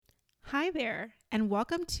Hi there, and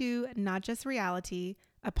welcome to Not Just Reality,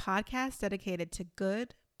 a podcast dedicated to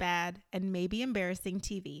good, bad, and maybe embarrassing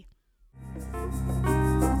TV.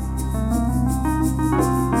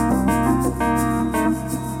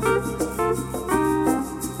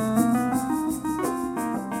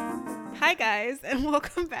 Hi guys, and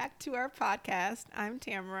welcome back to our podcast. I'm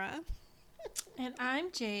Tamara. And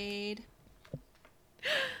I'm Jade.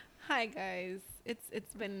 Hi guys.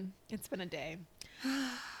 It's been a day.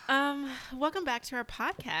 Welcome back to our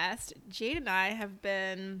podcast. Jade and I have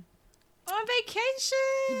been On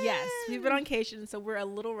vacation! Yes, we've been on vacation, so we're a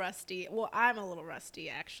little rusty. Well, I'm a little rusty,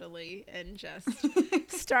 actually, and just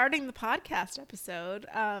starting the podcast episode.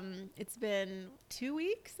 It's been 2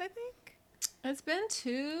 weeks, I think. It's been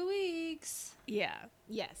 2 weeks. Yeah,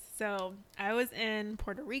 yes. So I was in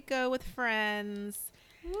Puerto Rico with friends.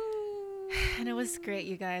 Woo. And it was great,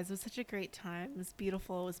 you guys. It was such a great time. It was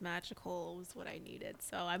beautiful. It was magical. It was what I needed.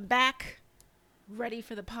 So I'm back, ready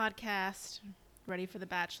for the podcast, ready for the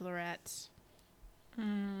Bachelorette.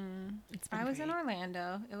 I was in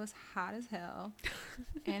Orlando. It was hot as hell.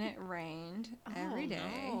 And it rained every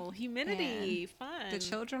day. No. Humidity. Fun. The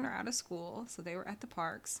children are out of school, so they were at the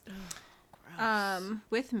parks. Gross.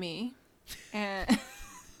 With me. And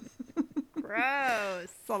Gross.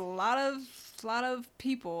 it's a lot of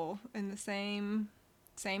people in the same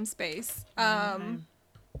space.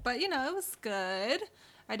 But you know, it was good.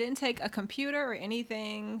 I didn't take a computer or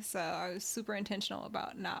anything, so I was super intentional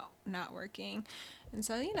about not working. And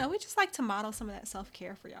so, you know, we just like to model some of that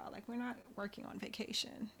self-care for y'all. Like, we're not working on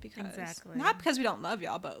vacation because not because we don't love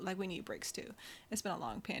y'all, but like we need breaks too. It's been a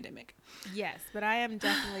long pandemic. Yes, but I am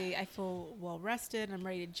definitely, I feel well rested. I'm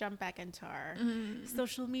ready to jump back into our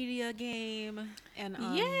social media game and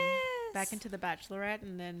back into the Bachelorette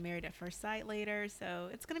and then Married at First Sight later. So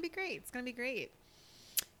it's going to be great. It's going to be great.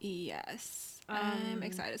 Yes. I'm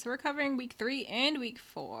excited. So we're covering week 3 and week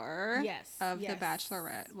 4 of The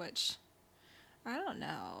Bachelorette, which I don't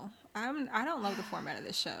know. I don't love the format of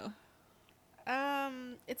this show.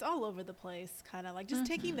 It's all over the place, kind of like just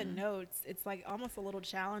taking the notes. It's like almost a little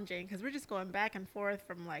challenging because we're just going back and forth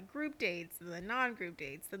from like group dates and then non-group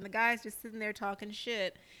dates. Then the guys just sitting there talking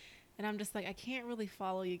shit. And I'm just like, I can't really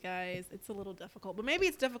follow you guys. It's a little difficult. But maybe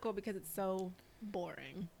it's difficult because it's so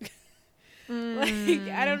boring. Like,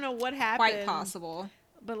 I don't know what happened. Quite possible.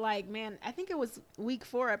 But like, man, I think it was week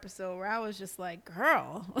 4 episode where I was just like,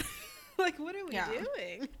 girl, like, what are we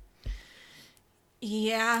doing?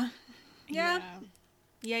 Yeah.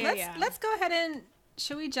 Let's go ahead and,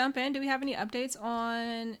 should we jump in? Do we have any updates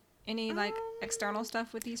on any like external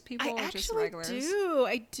stuff with these people or just regulars?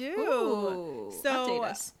 I do. Ooh, so update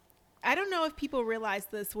us. I don't know if people realized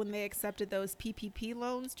this when they accepted those PPP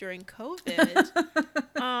loans during COVID.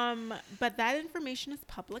 But that information is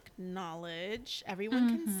public knowledge. Everyone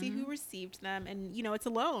can see who received them. And, you know, it's a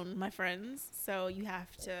loan, my friends. So you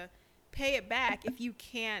have to pay it back if you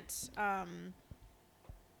can't,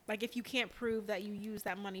 if you can't prove that you use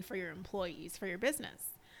that money for your employees, for your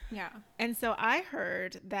business. Yeah. And so I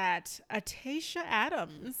heard that Tayshia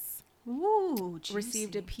Adams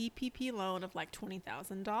received a PPP loan of like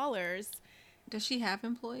 $20,000. Does she have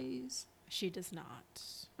employees? She does not.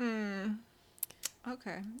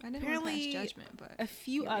 Okay. I didn't want to pass judgment, but a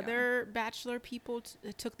few other Bachelor people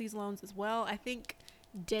took these loans as well. I think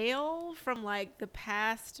Dale from like the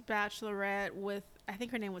past Bachelorette with, I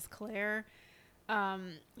think her name was Claire.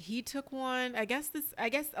 He took one. I guess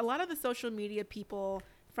a lot of the social media people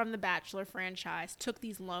from the Bachelor franchise took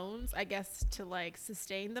these loans, I guess, to like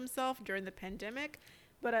sustain themselves during the pandemic.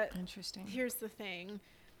 But interesting. Here's the thing.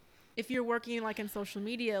 If you're working like in social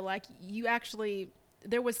media, like you actually,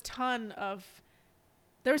 there was ton of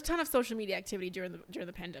social media activity during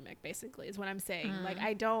the pandemic, basically, is what I'm saying. Like,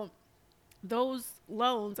 those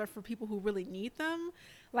loans are for people who really need them.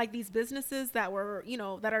 Like these businesses that were, you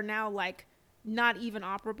know, that are now like not even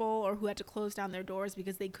operable or who had to close down their doors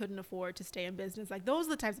because they couldn't afford to stay in business. Like those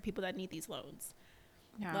are the types of people that need these loans.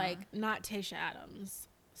 Yeah. Like not Tayshia Adams.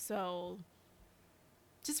 So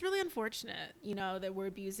just really unfortunate, you know, that we're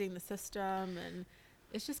abusing the system and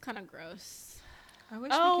it's just kind of gross. I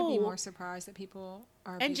wish we could be more surprised that people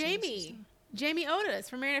are abusing And Jamie Otis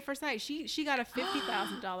from Married at First Sight, she got a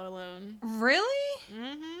 $50,000 loan. Really?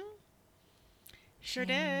 Mm-hmm. Sure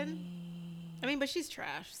did. I mean, but she's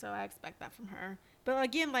trash, so I expect that from her. But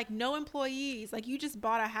again, like no employees. Like you just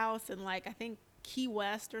bought a house in like, I think Key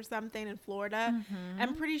West or something in Florida.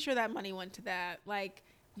 I'm pretty sure that money went to that. Like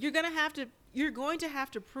you're going to have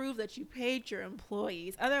to prove that you paid your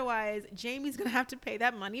employees. Otherwise, Jamie's going to have to pay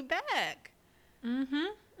that money back. I'm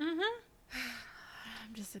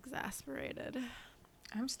just exasperated.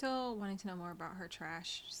 I'm still wanting to know more about her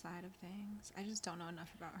trash side of things. I just don't know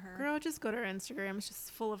enough about her. Girl, just go to her Instagram. It's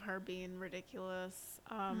just full of her being ridiculous.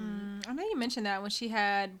 I know you mentioned that when she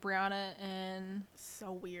had Brianna and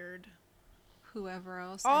So weird. whoever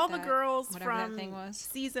else. All at the that, girls whatever from that thing was.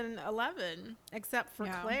 season 11, except for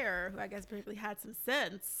Yeah. Claire, who I guess probably had some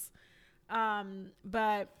sense.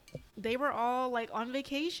 But they were all like on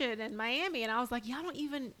vacation in Miami, and I was like, y'all don't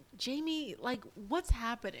even, Jamie, like, what's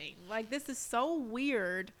happening? Like, this is so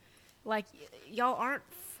weird. Like, y'all aren't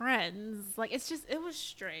friends. Like, it's just, it was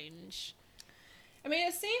strange. I mean,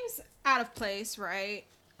 it seems out of place, right?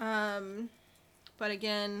 But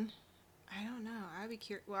again, I don't know. I'd be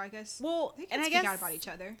curious. Well, I guess. Well, they and can I speak guess out about each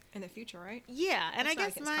other in the future, right? Yeah, and That's I not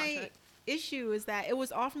guess against my contract. issue is that it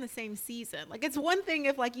was all from the same season. Like, it's one thing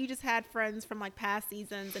if like you just had friends from like past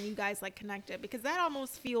seasons and you guys like connected, because that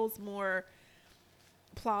almost feels more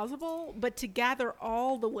plausible. But to gather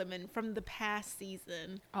all the women from the past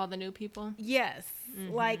season, All the new people. yes,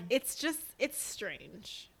 like it's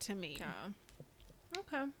strange to me. Yeah.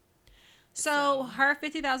 Okay. So her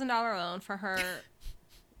 $50,000 loan for her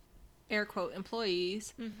air quote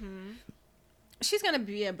employees. Mm-hmm. She's gonna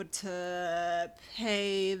be able to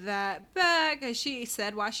pay that back. Has she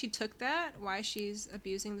said why she took that? Why she's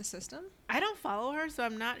abusing the system? I don't follow her, so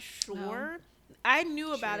I'm not sure. I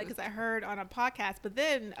knew about it Truth. because I heard on a podcast, but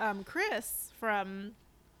then Chris from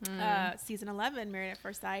season 11, Married at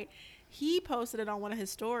First Sight, he posted it on one of his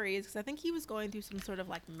stories because I think he was going through some sort of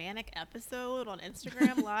like manic episode on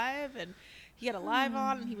Instagram Live, and he had a live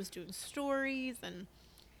on and he was doing stories, and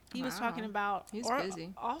he was talking about He's busy.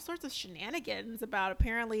 all sorts of shenanigans about,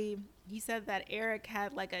 apparently he said that Eric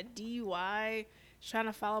had like a DUI, trying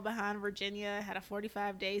to follow behind Virginia, had a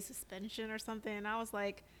 45-day suspension or something, and I was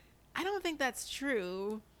like, I don't think that's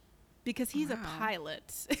true because he's a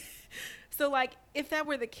pilot. So like if that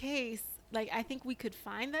were the case, like I think we could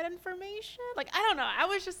find that information. Like I don't know. I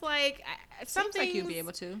was just like Seems like you'd be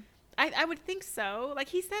able to. I would think so. Like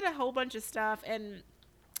he said a whole bunch of stuff and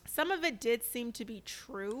some of it did seem to be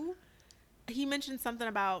true. He mentioned something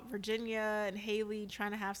about Virginia and Haley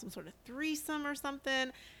trying to have some sort of threesome or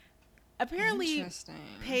something. Apparently,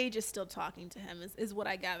 Paige is still talking to him, is what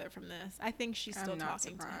I gather from this. I think she's still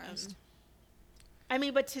talking to him. I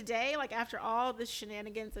mean, but today, like, after all this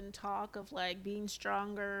shenanigans and talk of, like, being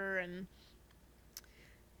stronger and...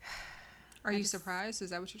 Are you surprised?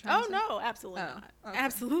 Is that what you're trying to say? Oh, no, absolutely not. Okay.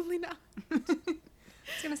 Absolutely not.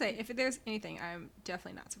 I was going to say, if there's anything, I'm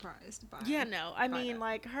definitely not surprised by Yeah, no. I mean, that.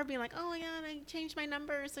 like, her being like, oh, my God, I changed my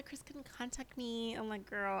number so Chris couldn't contact me. I'm like,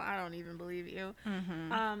 girl, I don't even believe you.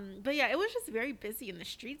 Mm-hmm. But, yeah, it was just very busy in the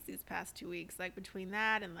streets these past 2 weeks. Like, between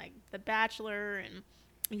that and, like, The Bachelor and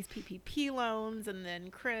these PPP loans and then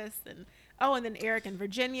Chris and, and then Eric and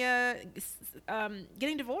Virginia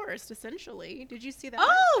getting divorced, essentially. Did you see that?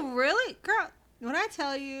 Oh, really? Girl, when I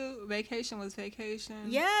tell you vacation was vacation.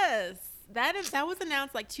 Yes. That was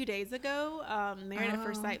announced like 2 days ago. Married at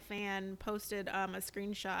First Sight fan posted a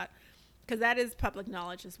screenshot because that is public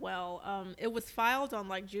knowledge as well. It was filed on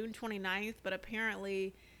like June 29th, but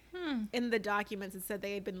apparently in the documents it said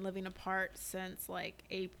they had been living apart since like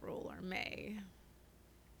April or May.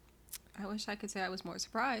 I wish I could say I was more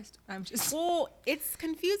surprised. I'm just... Well, it's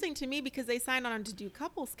confusing to me because they signed on to do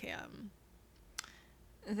couples cam.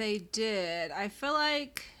 They did. I feel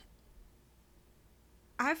like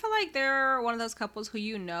they're one of those couples who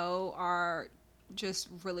are just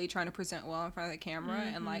really trying to present well in front of the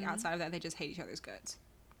camera, and like outside of that, they just hate each other's guts.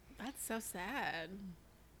 That's so sad.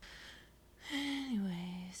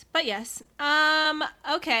 Anyways, but yes.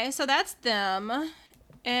 Okay, so that's them.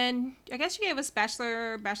 And I guess you gave us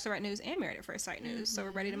Bachelorette news and Married at First Sight news, so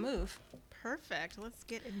we're ready to move. Perfect. Let's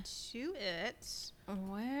get into it.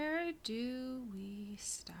 Where do we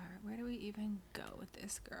start? Where do we even go with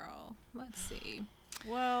this, girl? Let's see.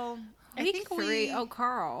 Well, I Week think 3. Oh,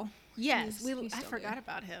 Carl. Yes, He's I forgot there.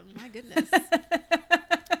 about him. My goodness.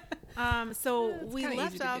 So It's we kinda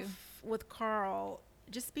left easy to off do. with Carl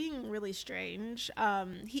just being really strange.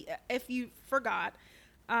 If you forgot,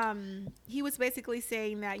 he was basically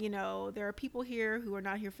saying that, there are people here who are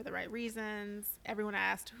not here for the right reasons. Everyone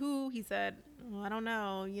asked who. He said, well, I don't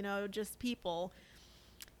know, just people.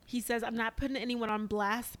 He says, I'm not putting anyone on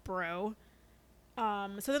blast, bro.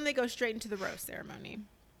 So then they go straight into the rose ceremony.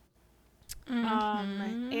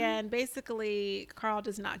 And basically Carl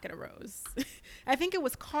does not get a rose. I think it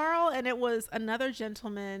was Carl and it was another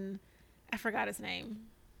gentleman. I forgot his name.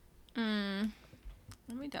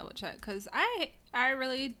 Let me double check, because I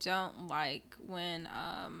really don't like when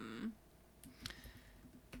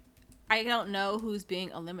I don't know who's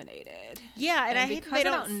being eliminated. Yeah, and I hate because they I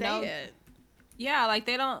don't don't say know- it. Yeah, like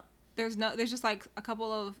they're there's just like a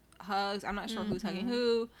couple of hugs. I'm not sure who's hugging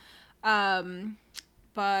who.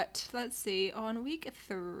 But let's see. On week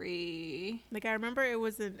 3, like I remember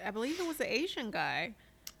I believe it was an Asian guy.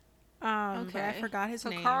 Okay. But I forgot his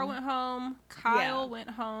name. So Carl went home. Kyle went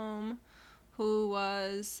home, who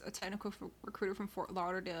was a technical recruiter from Fort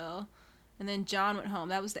Lauderdale. And then John went home.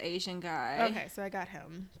 That was the Asian guy. Okay, so I got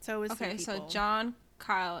him. So it was okay. So John,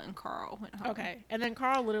 Kyle, and Carl went home. Okay, and then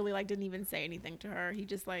Carl literally like didn't even say anything to her. He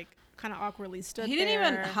just like kind of awkwardly stood. He didn't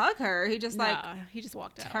even hug her. He just he just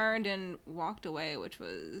walked out, turned and walked away, which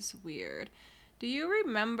was weird. Do you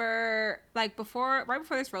remember like right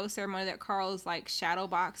before this rose ceremony that Carl's like shadow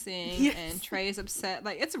boxing and Trey's upset?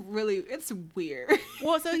 Like it's weird.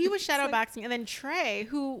 Well, so he was shadow boxing, and then Trey,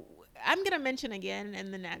 who I'm gonna mention again in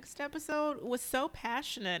the next episode, was so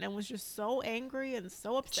passionate and was just so angry and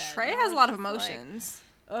so upset. Trey has a lot of emotions.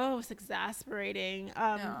 Like, it's exasperating.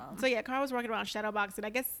 So yeah, Carl was walking around shadow boxing. I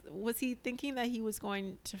guess, was he thinking that he was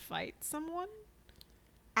going to fight someone?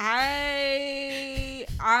 I'm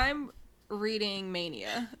reading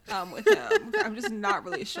Mania with him. I'm just not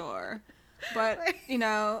really sure. But, in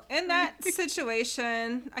that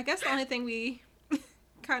situation, I guess the only thing we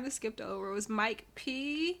kind of skipped over was Mike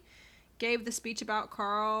P. gave the speech about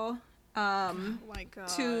Carl oh my God.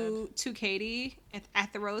 to Katie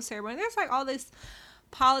at the rose ceremony. There's like all this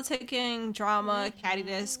politicking, drama,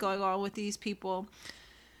 cattiness going on with these people.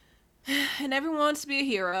 And everyone wants to be a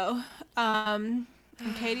hero. And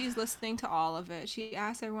Katie's listening to all of it. She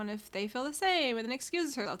asks everyone if they feel the same and then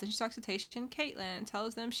excuses herself. Then she talks to Tayshia and Caitlin and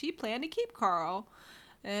tells them she planned to keep Carl.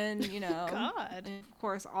 And, God. And of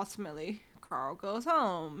course, ultimately, Carl goes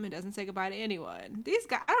home and doesn't say goodbye to anyone. These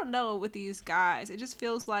guys, I don't know with these guys. It just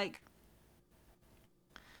feels like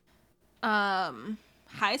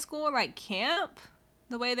high school, like camp,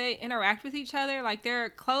 the way they interact with each other. Like they're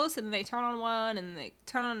close and they turn on one and they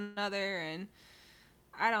turn on another, and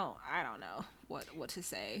I don't know what to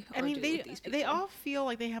say. I mean, they all feel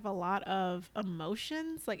like they have a lot of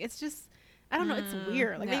emotions. Like it's just, I don't know, it's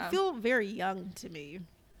weird. Like they feel very young to me.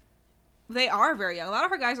 They are very young. A lot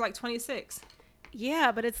of her guys are like 26.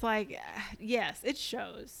 Yeah, but it's like, yes, it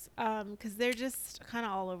shows. Because they're just kind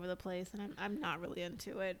of all over the place, and I'm not really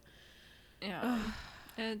into it. Yeah,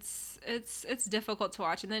 it's difficult to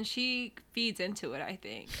watch, and then she feeds into it, I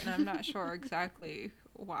think, and I'm not sure exactly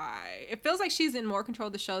why. It feels like she's in more control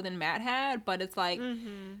of the show than Matt had, but it's like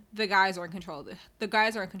the guys are in control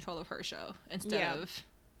of her show instead of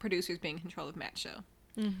producers being in control of Matt's show.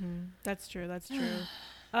 That's true.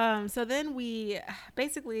 So then we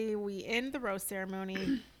end the rose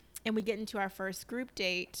ceremony and we get into our first group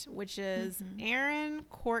date, which is Aaron,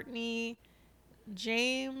 Courtney,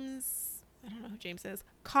 James, I don't know who James is,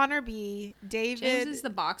 Connor B, David. James is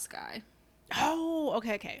the box guy. Oh,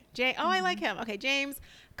 okay. I like him. Okay, James,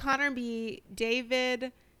 Connor B,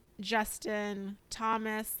 David, Justin,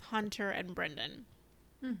 Thomas, Hunter, and Brendan.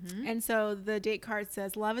 And so the date card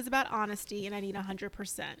says, love is about honesty and I need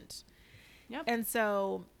 100%. Yep. And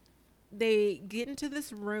so they get into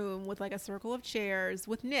this room with like a circle of chairs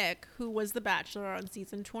with Nick, who was the Bachelor on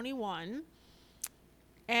season 21.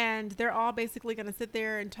 And they're all basically going to sit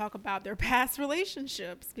there and talk about their past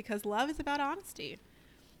relationships because love is about honesty.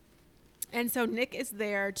 And so Nick is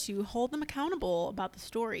there to hold them accountable about the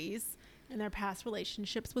stories and their past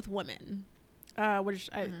relationships with women, which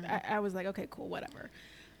I was like, okay, cool, whatever.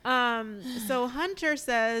 So Hunter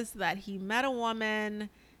says that he met a woman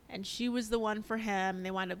and she was the one for him. And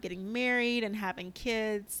they wound up getting married and having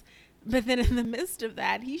kids. But then in the midst of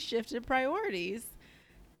that, he shifted priorities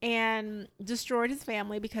and destroyed his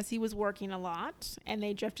family because he was working a lot, and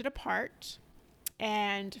they drifted apart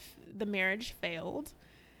and the marriage failed.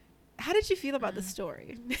 How did you feel about the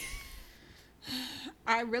story?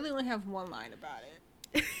 I really only have one line about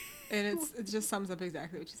it. And it just sums up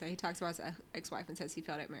exactly what you said. He talks about his ex-wife and says he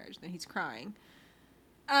failed at marriage. Then he's crying.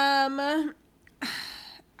 I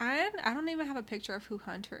don't even have a picture of who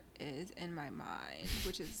Hunter is in my mind,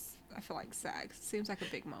 which is, I feel like, sad. It seems like a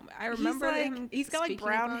big moment. I remember he's got like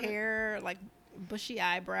brown hair, like bushy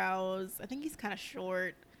eyebrows. I think he's kind of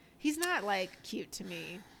short. He's not like cute to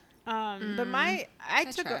me. But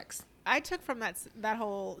I took from that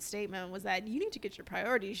whole statement was that you need to get your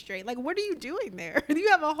priorities straight. Like, what are you doing there? You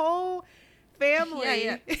have a whole family.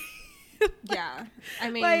 Yeah. Yeah. I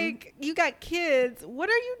mean, like, you got kids. What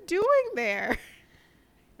are you doing there?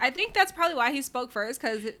 I think that's probably why he spoke first,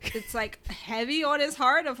 because it's like heavy on his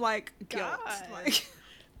heart of like guilt. Like,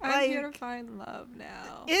 I'm here to find love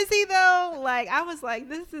now. Is he though? Like, I was like,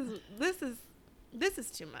 this is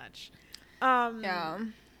too much. Yeah.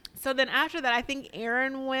 So then after that, I think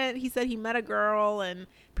Aaron went. He said he met a girl, and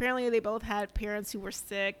apparently they both had parents who were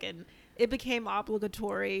sick, and it became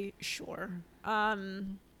obligatory. Sure.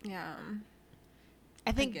 Yeah.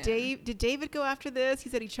 I think did David go after this? He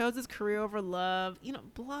said he chose his career over love. You know,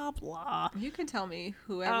 blah blah. You can tell me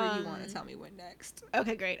whoever you want to tell me went next.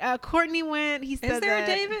 Okay, great. Courtney went. He said, "Is there a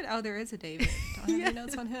David? Oh, there is a David. Don't have any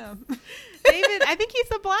notes on him." David, I think he's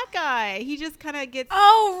the black guy. He just kind of gets.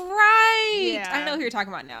 Oh right. Yeah. I know who you're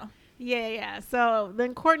talking about now. Yeah. So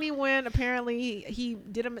then Courtney went. Apparently, he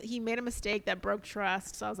made a mistake that broke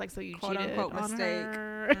trust. So I was like, so you Quote, cheated unquote, on mistake.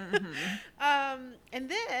 her. Mm-hmm. And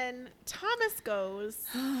then Thomas goes.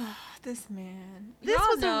 This man. This Y'all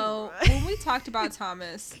was know when we talked about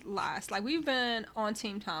Thomas last, like we've been on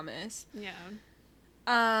Team Thomas. Yeah.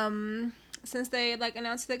 Since they like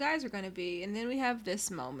announced who the guys are going to be, and then we have this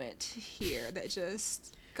moment here that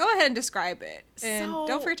just. Go ahead and describe it. And So,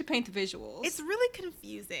 don't forget to paint the visuals. It's really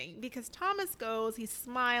confusing because Thomas goes, he's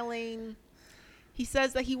smiling. He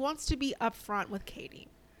says that he wants to be upfront with Katie.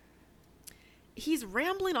 He's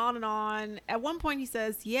rambling on and on. At one point he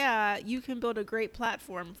says, yeah, you can build a great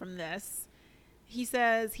platform from this. He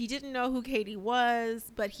says he didn't know who Katie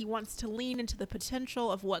was, but he wants to lean into the potential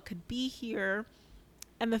of what could be here.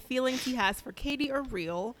 And the feelings he has for Katie are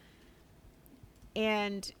real.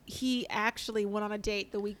 And he actually went on a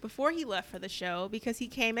date the week before he left for the show because he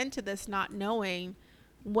came into this not knowing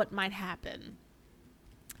what might happen.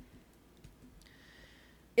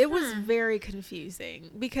 It was very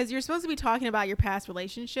confusing because you're supposed to be talking about your past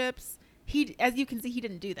relationships. As you can see, he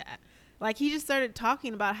didn't do that. Like he just started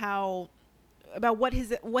talking about what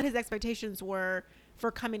his expectations were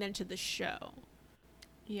for coming into the show.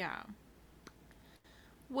 Yeah.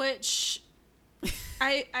 Which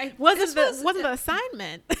I wasn't the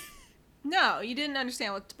assignment. No, you didn't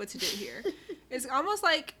understand what to do here. It's almost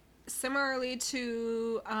like similarly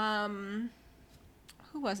to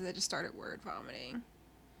who was it that just started word vomiting?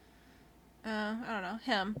 I don't know,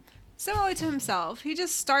 him. Similarly to himself, he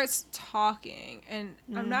just starts talking, and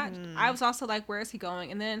I was also like, where is he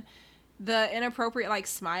going? And then the inappropriate like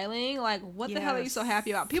smiling, like what the hell are you so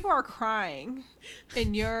happy about? People are crying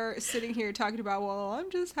and you're sitting here talking about, well,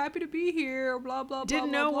 I'm just happy to be here, blah blah blah.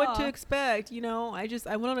 Didn't know what to expect, you know. I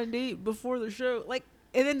went on a date before the show, like,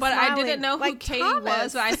 and then but smiling, I didn't know like who Katie Thomas.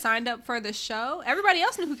 was when I signed up for the show. Everybody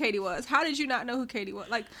else knew who Katie was. How did you not know who Katie was?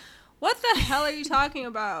 Like, what the hell are you talking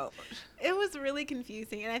about? It was really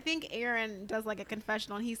confusing, and I think Aaron does like a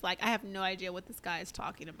confessional, and he's like, I have no idea what this guy is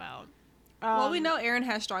talking about. Well, we know Aaron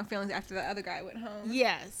has strong feelings after the other guy went home.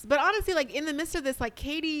 Yes. But honestly, like in the midst of this, like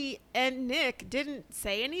Katie and Nick didn't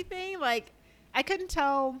say anything. Like I couldn't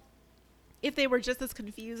tell if they were just as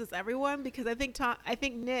confused as everyone because I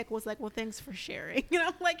think Nick was like, well, thanks for sharing. And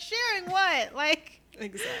I'm like, sharing what? Like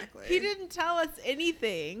exactly. He didn't tell us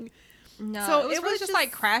anything. No, so it was just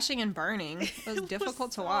like crashing and burning. It was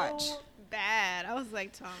difficult to watch. Bad. I was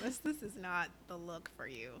like, Thomas, this is not the look for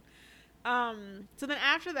you. So then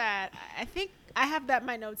after that, I think I have that in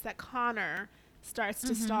my notes that Connor starts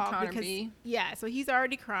to stop Connor because B. so he's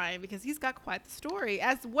already crying because he's got quite the story.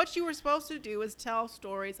 As what you were supposed to do is tell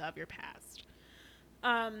stories of your past.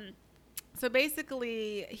 So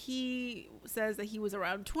basically he says that he was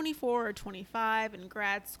around 24 or 25 in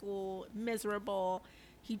grad school, miserable.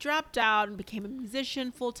 He dropped out and became a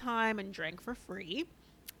musician full time and drank for free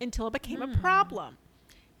until it became a problem.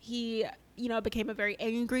 He became a very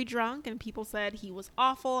angry drunk, and people said he was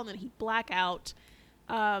awful, and then he'd black out.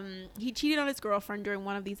 He cheated on his girlfriend during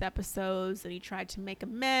one of these episodes, and he tried to make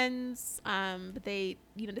amends, but they,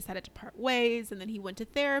 decided to part ways, and then he went to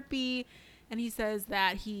therapy, and he says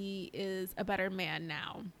that he is a better man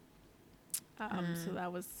now. So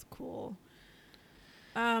that was cool.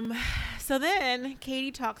 So then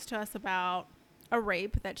Katie talks to us about a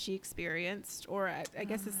rape that she experienced, or I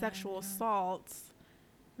guess a sexual assault.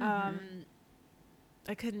 I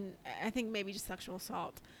think maybe just sexual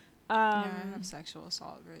assault. I have sexual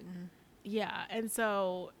assault written. Yeah, and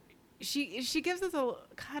so she gives us a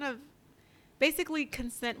kind of basically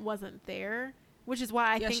consent wasn't there, which is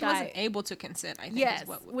why I think she wasn't able to consent. I think yes, is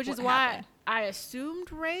what which is happened. why I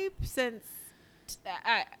assumed rape since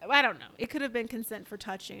I don't know. It could have been consent for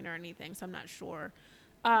touching or anything, so I'm not sure.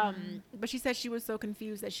 But she said she was so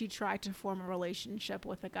confused that she tried to form a relationship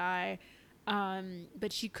with a guy.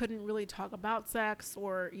 But she couldn't really talk about sex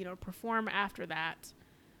or, perform after that.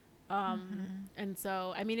 And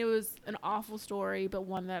so, I mean, it was an awful story, but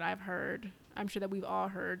one that I've heard, I'm sure that we've all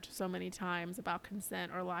heard so many times about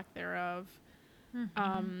consent or lack thereof.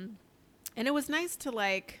 And it was nice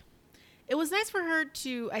it was nice for her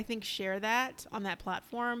to, I think, share that on that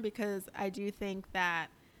platform because I do think that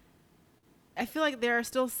I feel like there are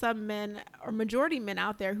still some men or majority men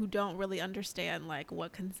out there who don't really understand like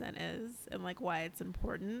what consent is and like why it's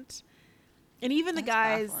important. And even the That's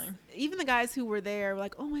guys, baffling. even the guys who were there were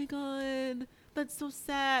like, "Oh my god, that's so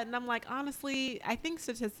sad." And I'm like, honestly, I think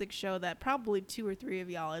statistics show that probably 2 or 3 of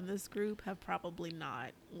y'all in this group have probably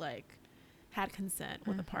not like had consent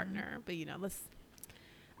with a partner. But you know,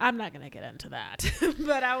 I'm not going to get into that.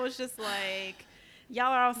 But I was just like,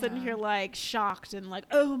 y'all are all sitting here like shocked and like,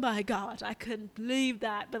 "Oh my god, I couldn't believe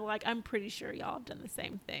that." But like, I'm pretty sure y'all have done the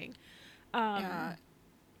same thing. Yeah.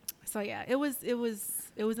 So yeah, it was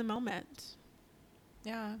a moment.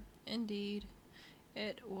 Yeah, indeed.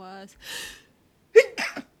 It was.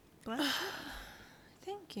 Bless you.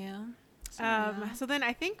 Thank you. So, yeah. So then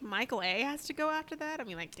I think Michael A has to go after that. I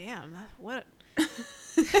mean, like, damn, what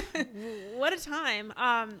what a time.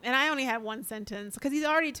 And I only had one sentence because he's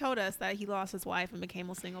already told us that he lost his wife and became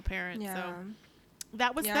a single parent. Yeah. So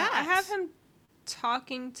that was Yeah, that. I have him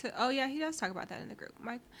talking to. Oh yeah, he does talk about that in the group,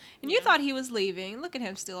 Mike. And you thought he was leaving. Look at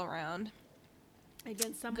him still around.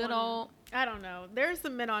 Again, someone. Good old. I don't know. There's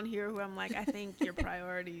some men on here who I'm like, I think your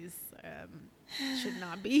priorities should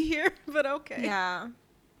not be here, but okay. Yeah.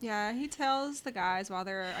 Yeah, he tells the guys while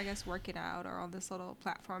they're, I guess, working out or on this little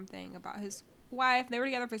platform thing about his wife. They were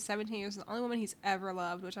together for 17 years. The only woman he's ever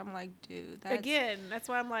loved, which I'm like, dude, that's... Again, that's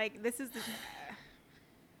why I'm like, this is the...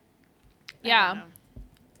 Yeah.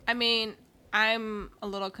 I mean, I'm a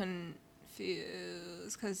little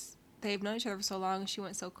confused because they've known each other for so long and she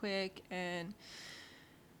went so quick, and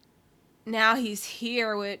now he's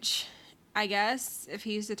here, which I guess if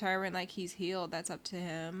he's determined like he's healed, that's up to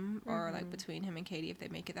him, or like between him and Katie if they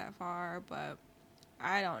make it that far. But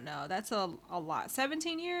I don't know. That's a lot.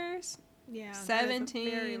 17 years? Yeah. 17.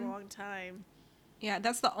 That's a very long time. Yeah,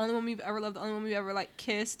 that's the only woman you've ever loved, the only woman you've ever like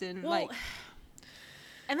kissed and like...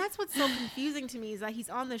 And that's what's so confusing to me is that he's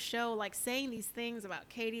on the show like saying these things about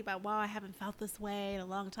Katie, about, wow, I haven't felt this way in a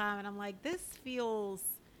long time. And I'm like, this feels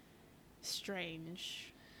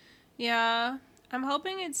strange. Yeah. I'm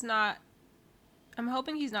hoping he's not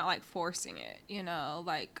like forcing it, you know,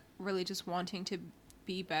 like really just wanting to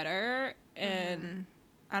be better. And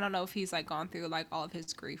I don't know if he's like gone through like all of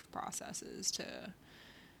his grief processes to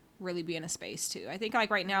really be in a space too. I think like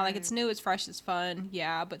right now, like it's new, it's fresh, it's fun.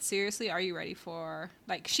 Yeah. But seriously, are you ready for,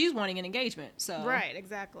 like, she's wanting an engagement. So right.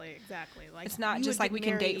 Exactly. Like it's not just like we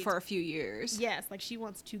can date for a few years. Yes. Like she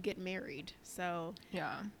wants to get married. So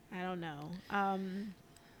yeah, I don't know.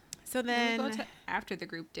 So then we go to after the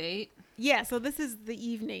group date. Yeah, so this is the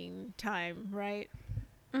evening time, right?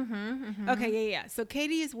 Okay, yeah. So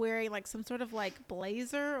Katie is wearing like some sort of like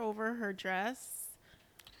blazer over her dress.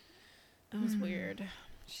 It was weird.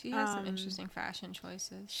 She has some interesting fashion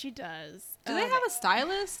choices. She does. Do they have a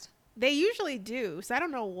stylist? They usually do. So I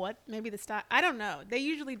don't know what, maybe the style, I don't know. They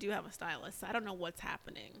usually do have a stylist. So I don't know what's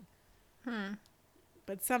happening.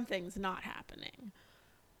 But something's not happening.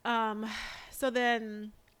 So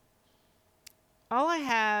then all I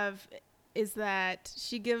have is that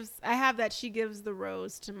she gives the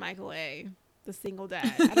rose to Michael A., the single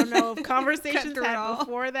dad. I don't know if conversations had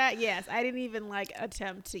before that. Yes, I didn't even like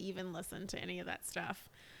attempt to even listen to any of that stuff.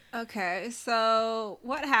 Okay, so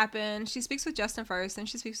what happened? She speaks with Justin first, then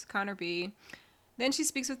she speaks with Connor B. Then she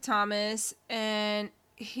speaks with Thomas, and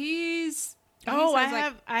I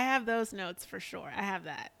have those notes for sure. I have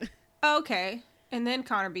that. Okay, and then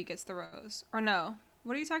Connor B gets the rose. Or no.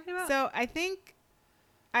 What are you talking about? So I think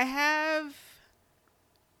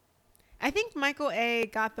Michael A.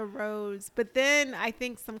 got the rose, but then I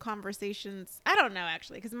think some conversations, I don't know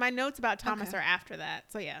actually, because my notes about Thomas are after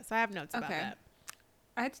that. So yeah, so I have notes about that.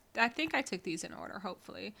 I think I took these in order,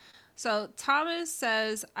 hopefully. So Thomas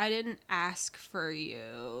says, I didn't ask for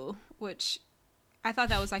you, which I thought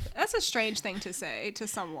that was like, that's a strange thing to say to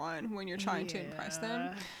someone when you're trying to impress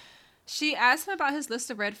them. She asked him about his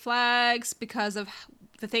list of red flags because of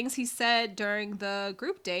the things he said during the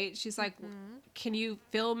group date. She's like, can you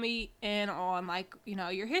fill me in on, like, you know,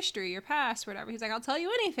 your history, your past, whatever. He's like, I'll tell you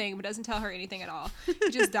anything, but doesn't tell her anything at all. He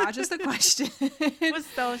just dodges the question. It was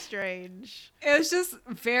so strange. It was just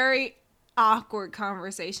very awkward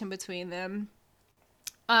conversation between them.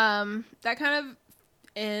 That kind of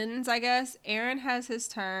ends, I guess. Aaron has his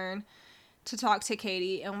turn to talk to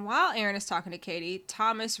Katie, and while Aaron is talking to Katie,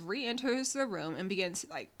 Thomas re-enters the room and begins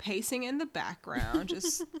like pacing in the background,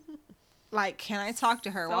 just like, can I talk to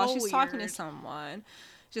her while she's talking to someone,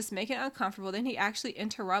 just making it uncomfortable. Then he actually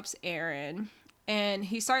interrupts Aaron and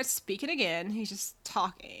he starts speaking again. He's just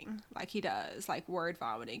talking like he does, like word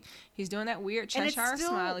vomiting. He's doing that weird Cheshire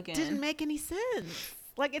smile again. Didn't make any sense.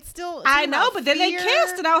 Like, it's still. I know, but then they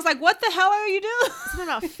kissed, and I was like, "What the hell are you doing?" Something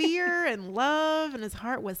about fear and love, and his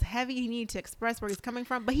heart was heavy. He needed to express where he's coming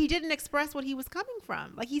from, but he didn't express what he was coming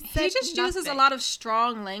from. Like, he just uses a lot of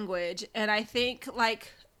strong language, and I think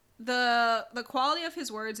like the quality of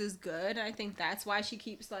his words is good. I think that's why she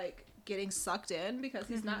keeps like getting sucked in, because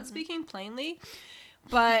he's not speaking plainly,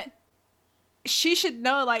 but she should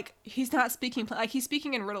know like he's not speaking like he's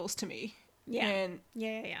speaking in riddles to me. Yeah. And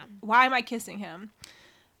yeah. why am I kissing him?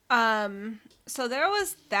 So there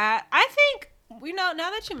was that. I think, you know, now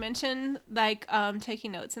that you mentioned like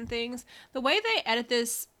taking notes and things, the way they edit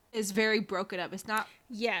this is very broken up. It's not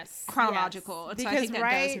chronological. Yes. And so I think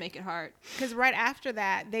that does make it hard. Because right after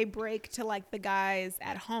that, they break to like the guys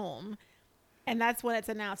at home, and that's when it's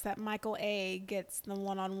announced that Michael A gets the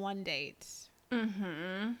one-on-one date.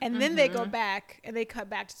 Mm-hmm. And then they go back and they cut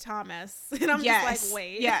back to Thomas, and I'm just like,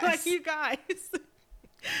 wait, like, you guys.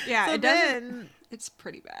 Yeah, so then it's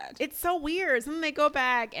pretty bad. It's so weird. So then they go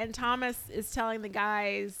back, and Thomas is telling the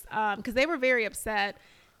guys, because they were very upset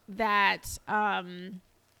that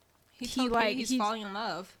he's falling in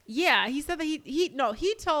love. Yeah, he said that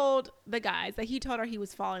he told the guys that he told her he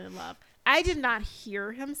was falling in love. I did not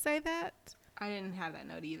hear him say that. I didn't have that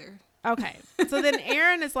note either. Okay, so then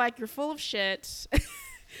Aaron is like, "You're full of shit."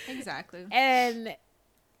 Exactly. And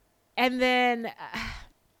then.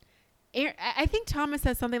 I think Thomas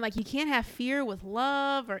says something like, "You can't have fear with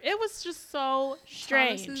love," or it was just so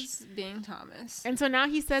strange. Thomas is being Thomas. And so now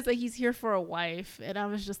he says that he's here for a wife, and I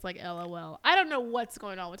was just like, LOL. I don't know what's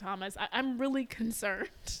going on with Thomas. I'm really concerned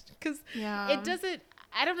because it doesn't.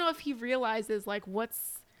 I don't know if he realizes like what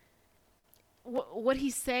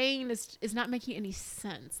he's saying is not making any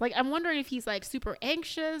sense. Like, I'm wondering if he's like super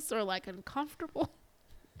anxious or like uncomfortable.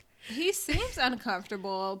 He seems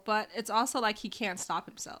uncomfortable, but it's also like he can't stop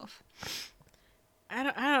himself. I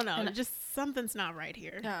don't know. Just something's not right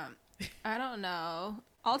here. I don't know.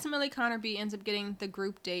 Ultimately, Connor B ends up getting the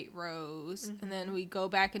group date rose, and then we go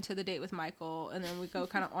back into the date with Michael, and then we go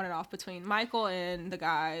kind of on and off between Michael and the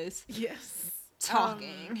guys. Yes.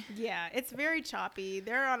 Talking. Yeah, it's very choppy.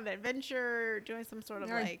 They're on an adventure, doing some sort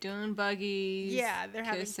of like dune buggies. Yeah, they're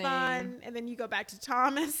kissing. Having fun, and then you go back to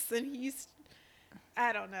Thomas, and he's.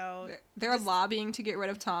 I don't know. They're lobbying to get rid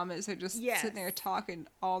of Thomas. They're just sitting there talking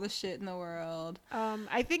all the shit in the world.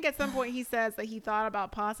 I think at some point he says that he thought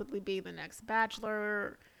about possibly being the next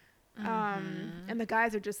Bachelor. And the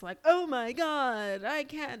guys are just like, "Oh my God, I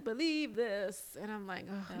can't believe this." And I'm like,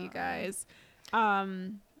 "Oh, you guys."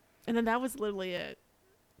 And then that was literally it.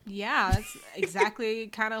 Yeah, that's exactly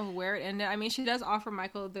kind of where it ended. I mean, she does offer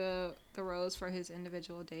Michael the rose for his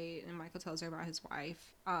individual date, and Michael tells her about his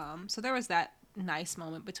wife. So there was that nice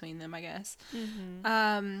moment between them, I guess.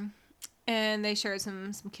 And they shared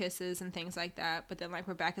some kisses and things like that. But then like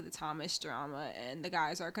we're back at the Thomas drama, and the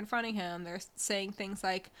guys are confronting him. They're saying things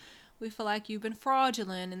like, "We feel like you've been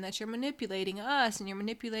fraudulent and that you're manipulating us and you're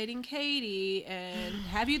manipulating Katie, and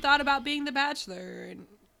have you thought about being the Bachelor?" And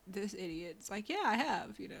this idiot's like, "Yeah, I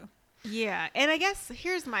have, you know." Yeah, and I guess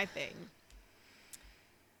here's my thing.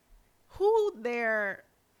 Who there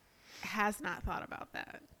has not thought about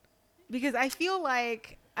that? Because I feel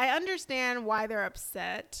like I understand why they're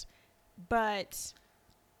upset, but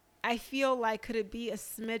I feel like, could it be a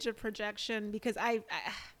smidge of projection? Because I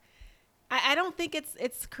don't think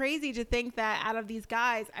it's crazy to think that out of these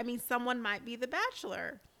guys, I mean, someone might be the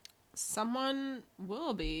Bachelor. Someone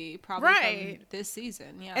will be probably from this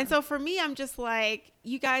season. Yeah. And so for me, I'm just like,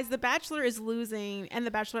 you guys, the Bachelor is losing, and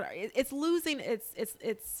the Bachelor, it's losing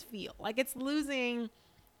its feel. Like, it's losing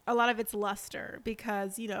a lot of its luster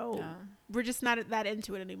because, you know, we're just not that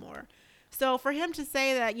into it anymore. So for him to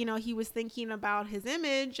say that, you know, he was thinking about his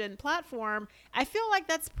image and platform, I feel like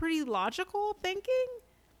that's pretty logical thinking,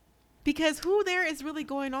 because who there is really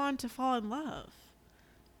going on to fall in love?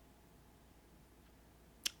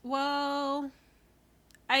 Well,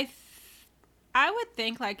 I would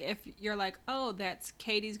think, like, if you're like, "Oh, that's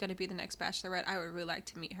Katie's going to be the next Bachelorette, I would really like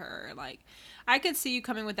to meet her." Like, I could see you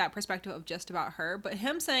coming with that perspective of just about her, but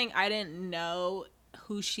him saying, "I didn't know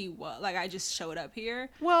who she was, like, I just showed up here."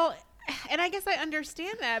 Well, and I guess I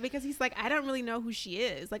understand that, because he's like, I don't really know who she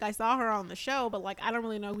is. Like, I saw her on the show, but like, I don't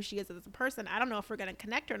really know who she is as a person. I don't know if we're going to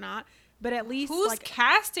connect or not, but at least who's like,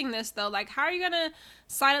 casting this though? Like, how are you going to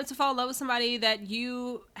sign up to fall in love with somebody that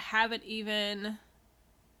you haven't even,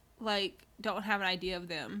 like, don't have an idea of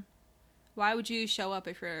them? Why would you show up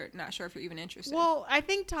if you're not sure if you're even interested? Well, I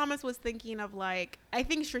think Thomas was thinking of, like, I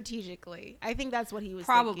think strategically. I think that's what he was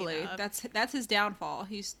probably thinking of. That's his downfall.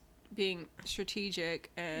 He's being strategic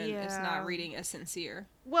and it's not reading as sincere.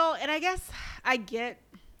 Well, and I guess I get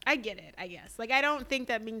I get it, I guess. Like, I don't think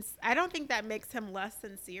that makes him less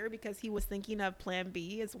sincere because he was thinking of plan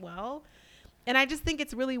B as well. And I just think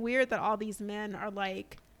it's really weird that all these men are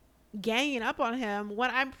like ganging up on him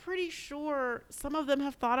when I'm pretty sure some of them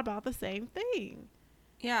have thought about the same thing.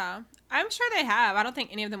 Yeah, I'm sure they have. I don't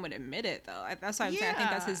think any of them would admit it, though. That's what I'm saying. I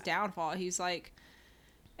think that's his downfall. He's like,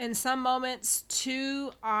 in some moments,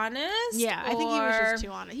 too honest. Yeah, I think he was just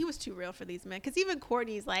too honest. He was too real for these men. Because even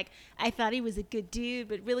Courtney's like, I thought he was a good dude,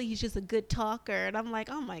 but really he's just a good talker. And I'm like,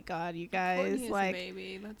 oh my God, you guys. Courtney is like, a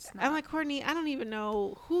baby. That's not... I'm like, Courtney, I don't even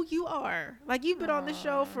know who you are. Like, you've been on the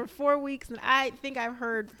show for 4 weeks, and I think I've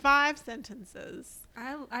heard 5 sentences.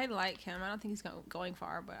 I like him. I don't think he's going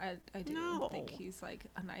far, but I do think he's like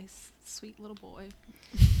a nice, sweet little boy.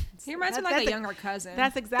 He reminds me like a younger cousin.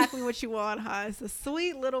 That's exactly what you want, huh? It's a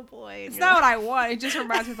sweet little boy. It's not what I want. It just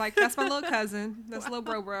reminds me like, that's my little cousin. That's little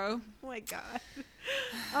bro. Oh my God.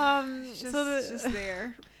 Just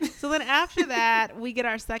there. So then after that, we get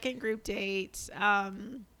our second group date.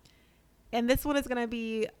 And this one is going to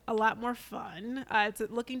be a lot more fun. It's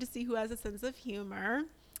looking to see who has a sense of humor.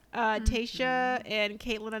 Tayshia and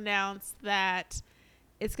Caitlyn announced that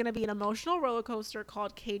it's going to be an emotional roller coaster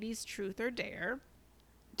called Katie's Truth or Dare.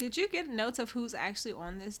 Did you get notes of who's actually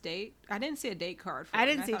on this date? I didn't see a date card for I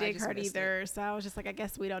didn't see a date card either, so I was just like, I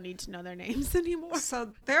guess we don't need to know their names anymore. So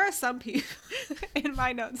there are some people in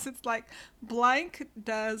my notes. It's like blank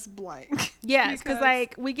does blank. Yes, because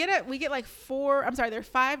like we get like 4. I'm sorry, there are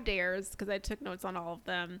 5 dares because I took notes on all of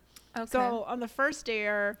them. Okay. So on the first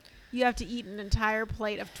dare, you have to eat an entire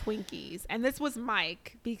plate of Twinkies, and this was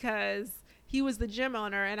Mike because he was the gym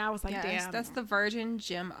owner, and I was like, damn. That's the virgin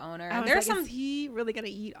gym owner. There's is he really going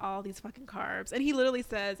to eat all these fucking carbs? And he literally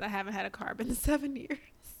says, I haven't had a carb in 7 years.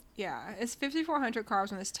 Yeah, it's 5,400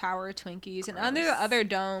 carbs on this tower of Twinkies. Gross. And under the other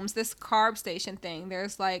domes, this carb station thing,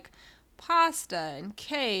 there's like pasta and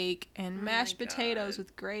cake and mashed potatoes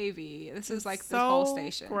with gravy. This is like this whole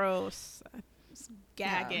station. Gross. It's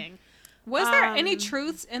gagging. Yeah. Was there any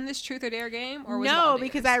truths in this Truth or Dare game? Or was it all dares?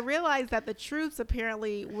 Because I realized that the truths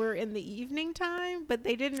apparently were in the evening time, but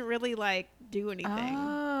they didn't really like do anything.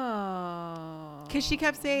 Oh. Because she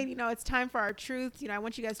kept saying, you know, it's time for our truths. You know, I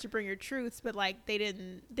want you guys to bring your truths, but like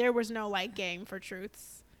there was no like game for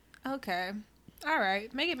truths. Okay. All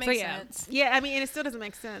right. Make it make sense. Yeah, I mean, and it still doesn't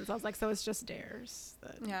make sense. I was like, so it's just dares.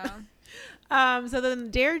 Yeah. So then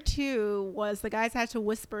dare 2 was the guys had to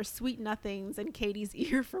whisper sweet nothings in Katie's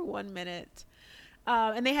ear for 1 minute.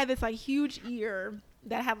 And they had this like huge ear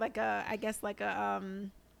that had like a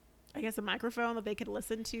microphone that they could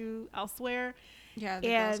listen to elsewhere. Yeah, the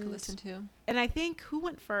girls could listen to. And I think who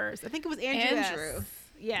went first? I think it was Andrew.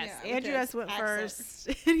 Yes, yeah, Andrew S. went first.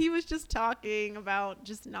 And he was just talking about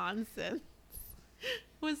just nonsense.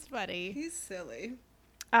 It was funny. He's silly.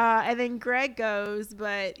 And then Greg goes,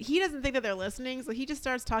 but he doesn't think that they're listening, so he just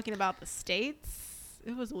starts talking about the states.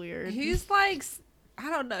 It was weird. He's like,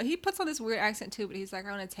 I don't know. He puts on this weird accent too, but he's like,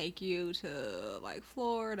 I want to take you to like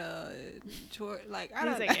Florida, Georgia. Like, I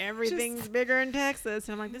don't know. He's like, everything's bigger in Texas.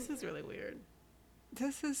 And I'm like, this is really weird.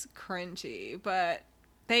 This is cringy, but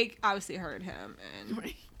they obviously heard him,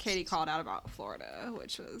 and Katie called out about Florida,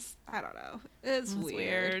 which was, I don't know. It's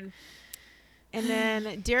weird. And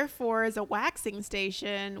then Dare 4 is a waxing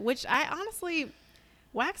station, which I honestly,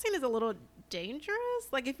 waxing is a little dangerous.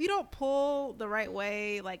 Like, if you don't pull the right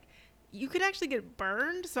way, like, you could actually get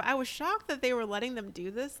burned. So I was shocked that they were letting them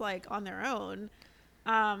do this, like, on their own.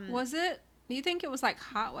 Do you think it was, like,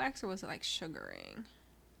 hot wax, or was it, like, sugaring?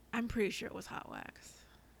 I'm pretty sure it was hot wax.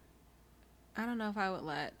 I don't know if I would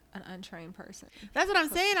let an untrained person. That's what I'm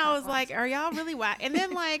saying. I was like, are y'all really wax? And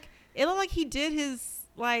then, like, it looked like he did his,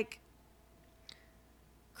 like,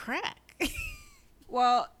 crack.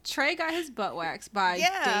 Well, Trey got his butt waxed by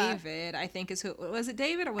David. I think is who was it.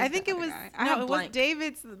 David or was I think it was guy? No, it was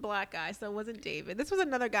David's the black guy, so it wasn't David. This was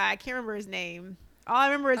another guy. I can't remember his name. All I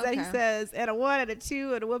remember is that he says and a 1 and a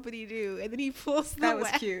 2 and a whoopity do, and then he pulls the wax. That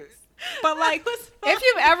was cute. But like, if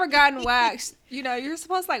you've ever gotten waxed, you know you're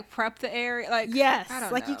supposed to like prep the area. Like, yes, I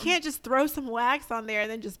don't like know. You can't just throw some wax on there and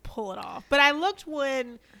then just pull it off. But I looked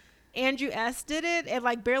when Andrew S. did it, and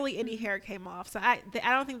like barely any hair came off. So I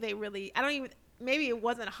don't think they really. I don't even. Maybe it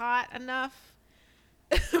wasn't hot enough,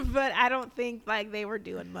 but I don't think like they were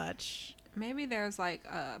doing much. Maybe there's like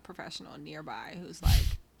a professional nearby who's like,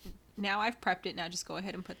 now I've prepped it. Now just go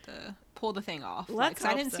ahead and pull the thing off. Let's.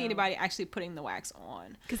 I didn't see anybody actually putting the wax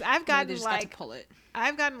on. Because I've gotten got to pull it.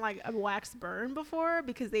 I've gotten like a wax burn before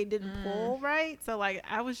because they didn't pull right. So like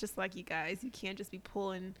I was just like, you guys, you can't just be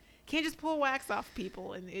pulling. Can't just pull wax off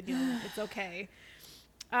people and it's okay.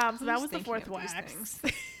 So that was the 4th wax.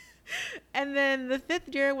 And then the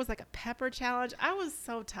fifth year was like a pepper challenge. I was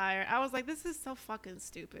so tired. I was like, this is so fucking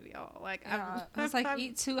stupid, y'all. Like, Yeah, it was like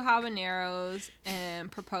eat 2 habaneros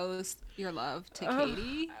and propose your love to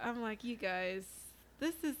Katie. I'm like, you guys,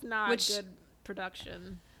 this is not good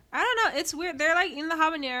production. I don't know. It's weird. They're like eating the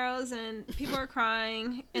habaneros and people are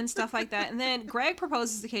crying and stuff like that. And then Greg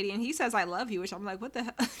proposes to Katie and he says, "I love you," which I'm like, what the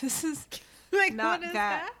hell? This is like, not what is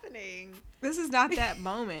that happening? This is not that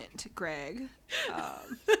moment, Greg.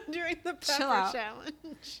 During the pepper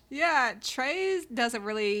challenge. Yeah, Trey doesn't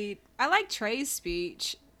really. I like Trey's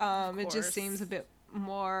speech. It just seems a bit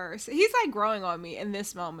more. He's like growing on me in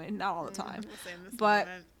this moment, not all the time, but.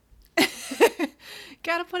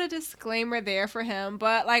 Gotta put a disclaimer there for him,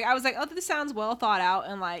 but like I was like, oh, this sounds well thought out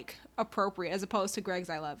and like appropriate as opposed to Greg's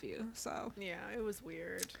 "I love you." So yeah, it was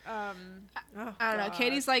weird. I don't know.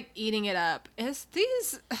 Katie's like eating it up. It's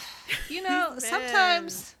these, you know,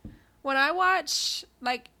 sometimes when I watch,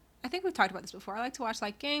 like, I think we've talked about this before. I like to watch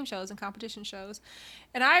like game shows and competition shows,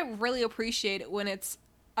 and I really appreciate it when it's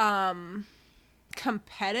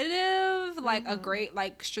competitive, like a great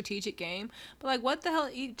like strategic game, but like what the hell,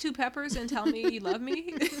 eat 2 peppers and tell me you love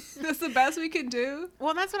me? That's the best we can do.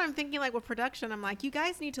 Well, that's what I'm thinking, like with production. I'm like, you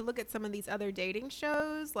guys need to look at some of these other dating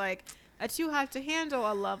shows, like a Too Hot to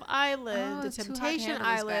Handle, a Love Island, a Temptation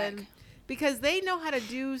Island, because they know how to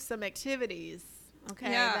do some activities.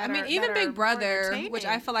 Okay. Yeah, I mean, even Big Brother, which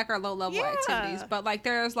I feel like are low-level activities, but like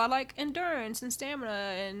there's a lot of like endurance and stamina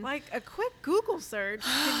and like a quick Google search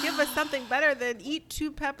can give us something better than eat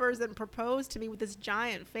 2 peppers and propose to me with this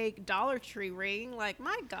giant fake Dollar Tree ring. Like,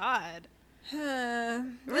 my God. There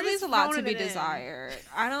is a lot to be desired.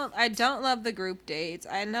 I don't love the group dates.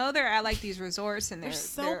 I know they're at like these resorts and they're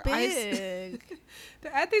so big.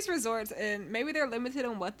 They're at these resorts and maybe they're limited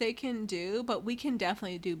on what they can do, but we can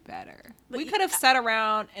definitely do better. We could have sat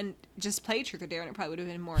around and just played Truth or Dare and it probably would have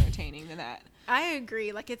been more entertaining than that. I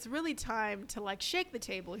agree. Like, it's really time to like shake the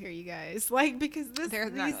table here, you guys. Like, because they're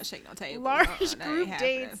not gonna shake no table. Large group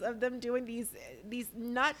dates of them doing these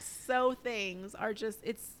nuts so things are just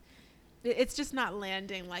it's just not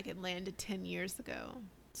landing like it landed 10 years ago.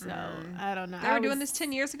 So I don't know. They were doing this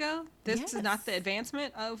 10 years ago. This is not the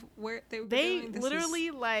advancement of where they were doing.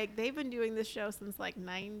 They've been doing this show since like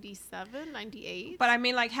 97, 98. But I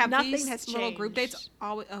mean, like, have nothing these has little changed. Group dates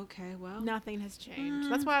always? Okay, well, nothing has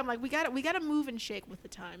changed. That's why I'm like, we gotta move and shake with the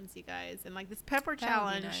times, you guys. And like this pepper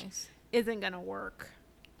challenge isn't gonna work.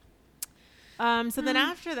 So then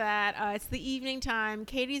after that, it's the evening time.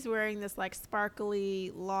 Katie's wearing this like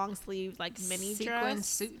sparkly long sleeve like mini sequin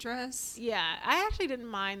suit dress. Yeah, I actually didn't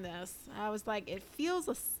mind this. I was like, it feels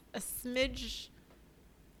a smidge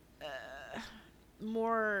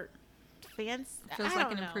more fancy. Feels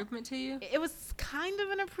like an improvement to you? It was kind of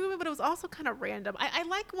an improvement, but it was also kind of random. I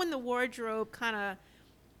like when the wardrobe kind of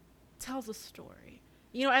tells a story.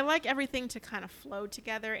 You know, I like everything to kind of flow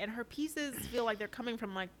together, and her pieces feel like they're coming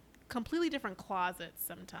from like completely different closets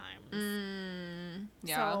sometimes.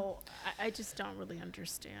 Yeah. So I just don't really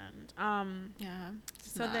understand. Yeah.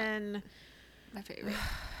 So then my favorite.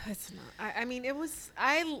 It's not. I mean, it was.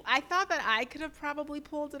 I thought that I could have probably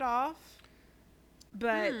pulled it off,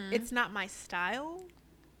 but it's not my style.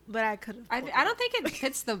 But I could have. I don't think it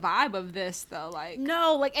fits the vibe of this though. Like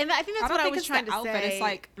no, like, and I think that's what I was trying to say. It's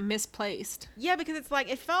like misplaced. Yeah, because it's like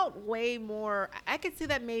it felt way more. I could see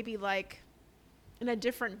that maybe like in a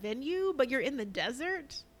different venue, but you're in the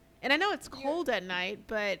desert, and I know it's cold at night,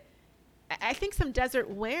 but I think some desert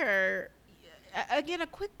wear. Again, a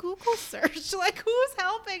quick Google search. Like, who's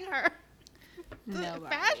helping her?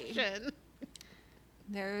 Nobody. Fashion.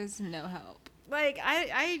 There's no help. Like,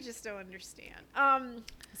 I just don't understand.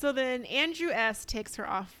 So then Andrew S. takes her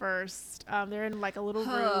off first. They're in like a little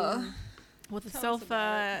room with a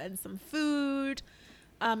sofa and some food.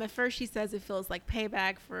 At first she says it feels like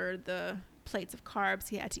payback for the plates of carbs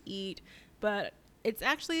he had to eat, but it's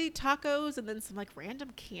actually tacos and then some like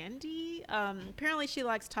random candy. Apparently she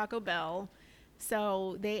likes Taco Bell.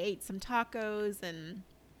 So they ate some tacos and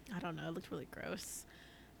I don't know, it looked really gross.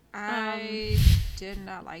 I did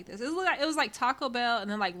not like this. It was like Taco Bell and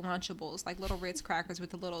then like Lunchables, like little Ritz crackers with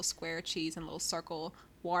the little square cheese and little circle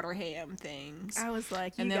water ham things. I was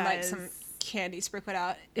like, you and then guys, like some candy sprinkled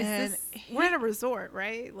out. We're at a resort,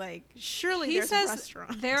 right? Like, surely there's a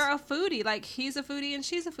restaurant. They're a foodie. Like, he's a foodie and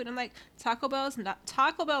she's a foodie. I'm like, Taco Bell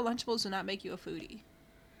Lunchables do not make you a foodie.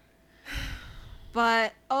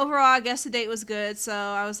 But overall, I guess the date was good, so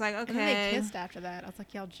I was like, okay. And then they kissed after that. I was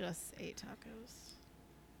like, y'all just ate tacos.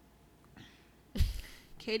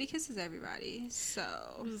 Katie kisses everybody, so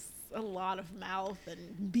it was a lot of mouth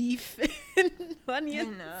and beef and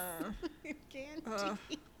onions. I know. Candy.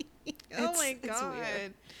 Oh my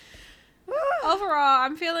god. Overall,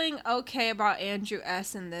 I'm feeling okay about Andrew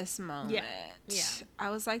S. in this moment. Yeah. I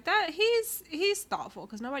was like that. He's thoughtful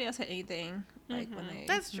because nobody else had anything like when they.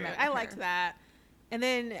 That's true. met I her. liked that. And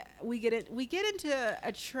then we get into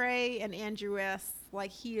a Trey and Andrew S.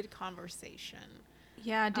 like heated conversation.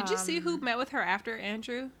 Yeah. Did you see who met with her after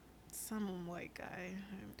Andrew? Some white guy.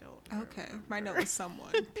 I don't. Okay. remember. My note was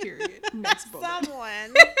someone. Period. Next bullet.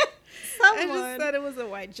 Someone. I just said it was a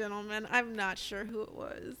white gentleman. I'm not sure who it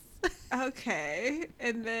was. Okay.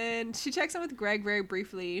 And then she checks in with Greg very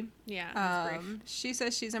briefly. Yeah. She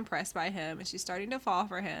says she's impressed by him and she's starting to fall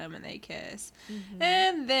for him, and they kiss. Mm-hmm.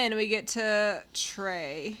 And then we get to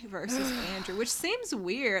Trey versus Andrew, which seems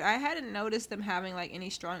weird. I hadn't noticed them having like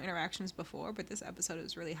any strong interactions before, but this episode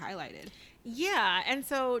was really highlighted. Yeah, and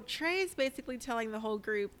so Trey's basically telling the whole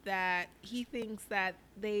group that he thinks that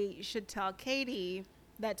they should tell Katie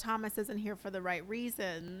that Thomas isn't here for the right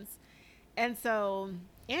reasons. And so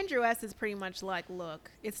Andrew S. is pretty much like,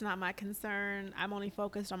 look, it's not my concern. I'm only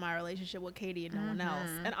focused on my relationship with Katie and no one else.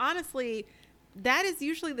 And honestly, that is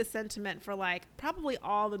usually the sentiment for like probably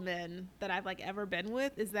all the men that I've like ever been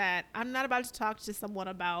with, is that I'm not about to talk to someone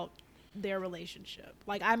about their relationship.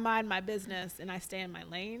 Like, I mind my business and I stay in my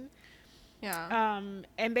lane. Yeah.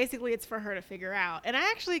 And basically it's for her to figure out. And I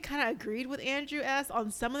actually kind of agreed with Andrew S. on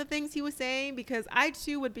some of the things he was saying, because I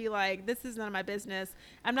too would be like, this is none of my business.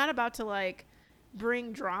 I'm not about to like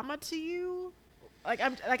bring drama to you. Like,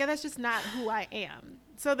 I'm like, that's just not who I am.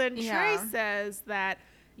 So then Trey says that,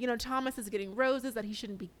 you know, Thomas is getting roses that he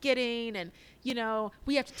shouldn't be getting, and, you know,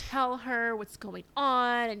 we have to tell her what's going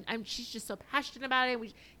on, and she's just so passionate about it.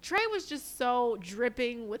 Trey was just so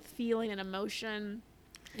dripping with feeling and emotion.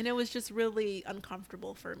 And it was just really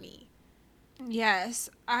uncomfortable for me. Yes.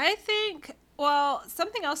 I think, well,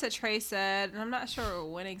 something else that Trey said, and I'm not sure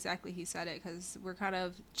when exactly he said it because we're kind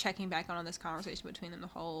of checking back on this conversation between them the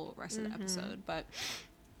whole rest of the episode. But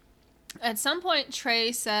at some point,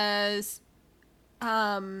 Trey says,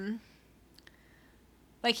 like,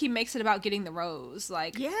 he makes it about getting the rose.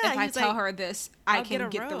 Like, if I tell her this, I can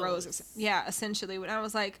get the rose. Yeah, essentially. When I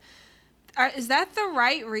was like, is that the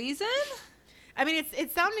right reason? I mean,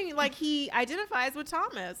 it's sounding like he identifies with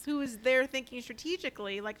Thomas, who is there thinking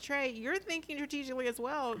strategically. Like, Trey, you're thinking strategically as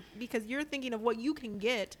well, because you're thinking of what you can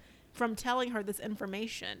get from telling her this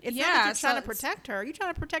information. It's not that you're trying to protect her. You're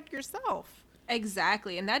trying to protect yourself.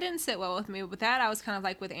 Exactly. And that didn't sit well with me. But with that, I was kind of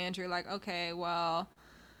like with Andrew, like, okay, well,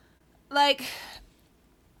 like,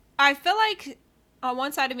 I feel like on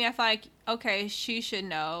one side of me, I feel like, okay, she should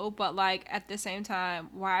know. But, like, at the same time,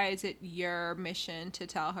 why is it your mission to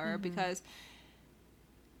tell her? Because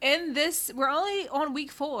in this, we're only on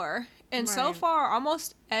week 4, and so far,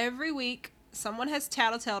 almost every week, someone has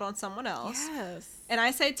tattletaled on someone else. Yes. And I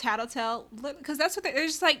say tattletale because that's what they're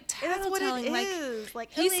just like tattletelling. Like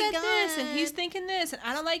he said this, and he's thinking this, and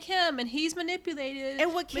I don't like him, and he's manipulated.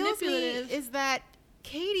 And what kills me is that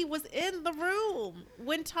Katie was in the room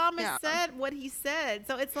when Thomas said what he said.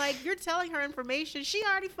 So it's like, you're telling her information. She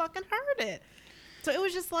already fucking heard it. So it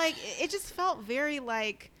was just like, it just felt very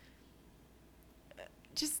like,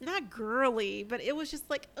 just not girly, but it was just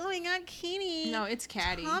like, oh my god, Katie. No, it's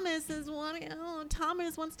catty. Thomas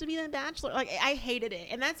wants to be the bachelor. Like, I hated it.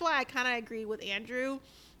 And that's why I kind of agree with Andrew,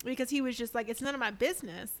 because he was just like, it's none of my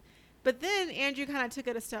business. But then Andrew kind of took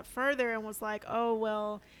it a step further and was like, oh,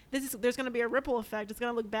 well, there's going to be a ripple effect. It's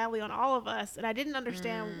going to look badly on all of us. And I didn't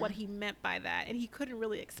understand what he meant by that. And he couldn't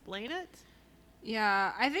really explain it.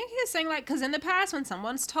 Yeah, I think he's saying, like, because in the past, when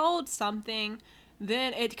someone's told something,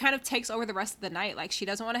 then it kind of takes over the rest of the night. Like, she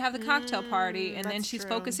doesn't want to have the cocktail party, and then she's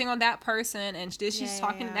focusing on that person, and she's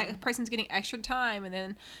talking, that person's getting extra time, and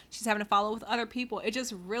then she's having to follow with other people. It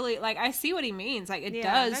just really, like, I see what he means. Like, it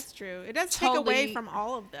does. That's true. It does take away from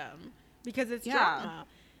all of them, because it's drama.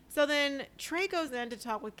 So then Trey goes in to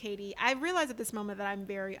talk with Katie. I realize at this moment that I'm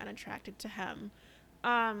very unattracted to him,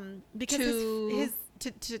 because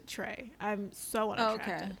to Trey, I'm so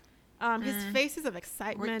unattracted. His faces of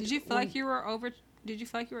excitement. Did you feel like you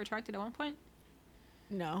were attracted at one point?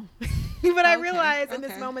 No. But I realized in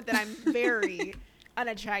this moment that I'm very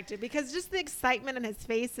unattracted, because just the excitement in his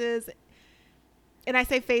faces, and I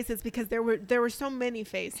say faces because there were so many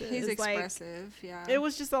faces. He's expressive, yeah. It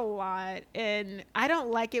was just a lot, and I don't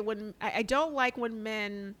like it when I don't like when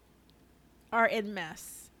men are in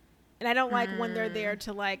mess, and I don't like when they're there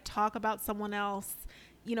to like talk about someone else,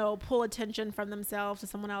 you know, pull attention from themselves to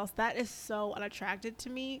someone else. That is so unattractive to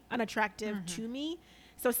me.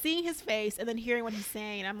 So seeing his face and then hearing what he's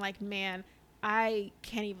saying, I'm like, man, I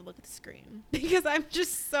can't even look at the screen because I'm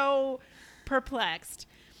just so perplexed.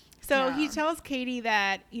 So Yeah. he tells Katie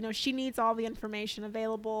that, she needs all the information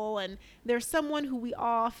available, and there's someone who we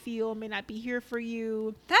all feel may not be here for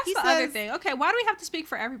you. That's He the other says- thing. Okay, why do we have to speak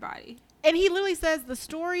for everybody? And he literally says the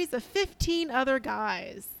stories of 15 other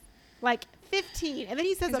guys. Like 15. And then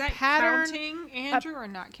he says Is a that pattern. counting Andrew or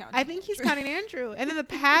not counting? I think he's Andrew? counting Andrew. And then the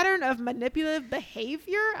pattern of manipulative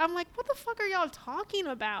behavior. I'm like, what the fuck are y'all talking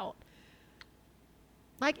about?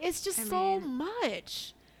 Like, it's just so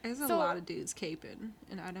much. There's a lot of dudes caping,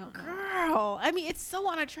 and I don't know. Girl, I mean, it's so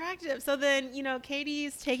unattractive. So then,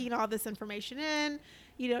 Katie's taking all this information in.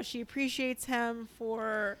 She appreciates him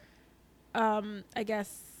for, I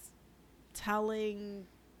guess, telling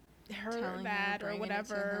her that or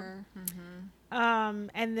whatever. And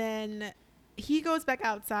then he goes back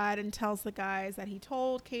outside and tells the guys that he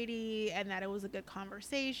told Katie and that it was a good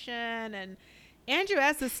conversation. And Andrew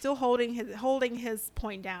S. is still holding his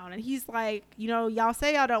point down, and he's like, y'all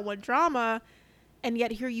say y'all don't want drama, and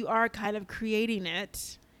yet here you are kind of creating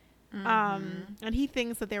it. And he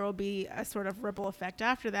thinks that there will be a sort of ripple effect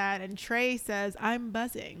after that. And Trey says, I'm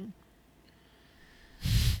buzzing.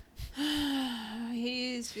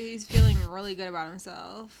 He's feeling really good about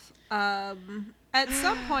himself. At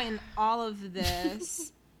some point in all of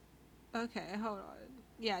this, okay, hold on.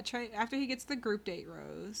 Yeah, Trey, after he gets the group date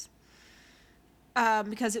rose,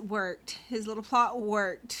 because it worked. His little plot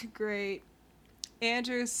worked. Great.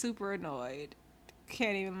 Andrew's super annoyed.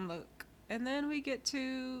 Can't even look. And then we get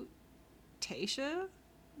to Tayshia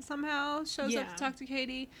somehow shows up to talk to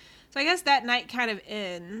Katie. So I guess that night kind of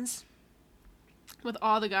ends with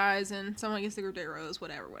all the guys and someone gets the group date rose,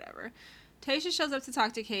 whatever. Tayshia shows up to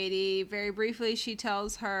talk to Katie. Very briefly, she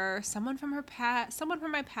tells her, someone from my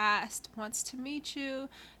past wants to meet you.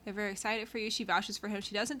 They're very excited for you. She vouches for him.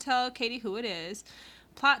 She doesn't tell Katie who it is.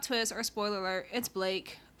 Plot twist or spoiler alert, it's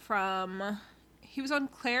Blake he was on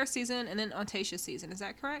Claire's season and then on Tayshia's season. Is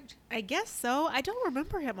that correct? I guess so. I don't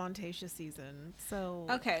remember him on Tayshia's season. So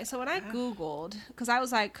okay, so when I Googled, because I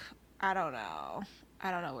was like, I don't know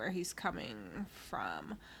where he's coming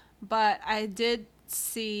from. But I did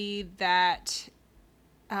see that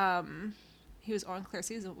he was on Claire's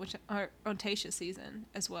season, or on Tayshia's season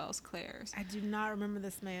as well as Claire's. I do not remember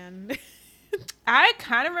this man. I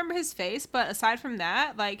kind of remember his face, but aside from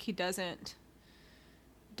that, like, he doesn't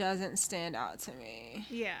stand out to me.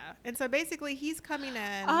 Yeah. And so basically he's coming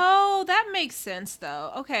in. Oh, that makes sense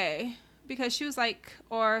though. Okay. Because she was like,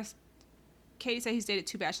 or Katie said he's dated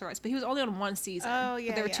 2 bachelorettes, but he was only on 1 season. Oh, yeah.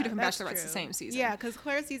 But there were 2 different bachelorettes true. the same season. Yeah, because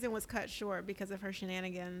Claire's season was cut short because of her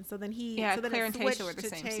shenanigans. So then Claire and Tayshia were the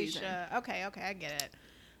same season. Okay, I get it.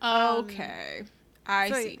 Okay.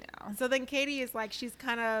 I see now. So then Katie is like, she's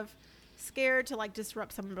kind of scared to like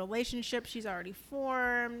disrupt some relationship she's already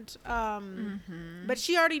formed. But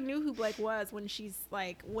she already knew who Blake was when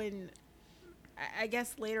I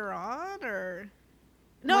guess later on, or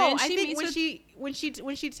no, I think when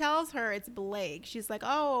she tells her it's Blake, she's like,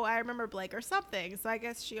 oh, I remember Blake or something. So I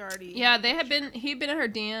guess she already he'd been in her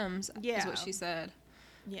DMs. Yeah, is what she said.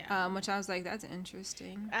 Yeah. Which I was like, that's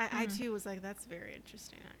interesting. I too was like, that's very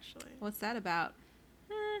interesting actually. What's that about?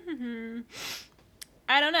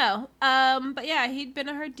 I don't know. But yeah, he'd been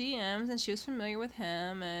in her DMs and she was familiar with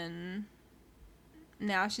him, and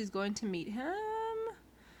now she's going to meet him.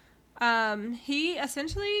 He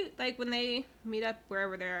essentially, like, when they meet up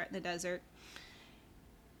wherever they're at in the desert,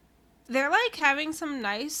 they're like having some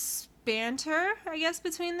nice banter, I guess,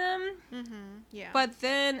 between them. Yeah. But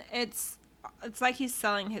then it's like he's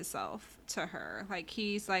selling himself to her. Like,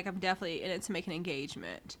 he's like, I'm definitely in it to make an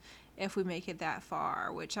engagement if we make it that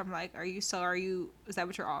far, which I'm like, is that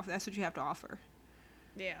what you're offering? That's what you have to offer.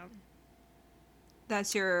 Yeah.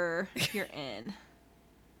 That's your in.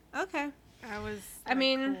 Okay. I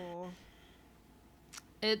mean, cool.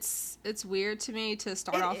 It's weird to me to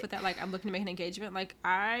start off with that, like, I'm looking to make an engagement. Like,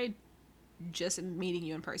 I just am meeting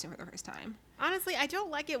you in person for the first time. Honestly, I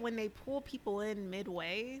don't like it when they pull people in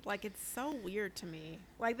midway. Like, it's so weird to me.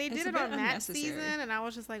 Like, they did it on Matt's season, and I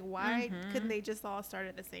was just like, why couldn't they just all start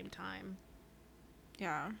at the same time?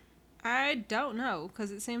 Yeah. I don't know,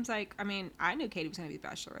 because it seems like, I mean, I knew Katie was going to be the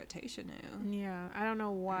Bachelorette. Tayshia knew. Yeah, I don't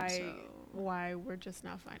know why we're just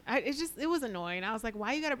not fine. It was annoying. I was like,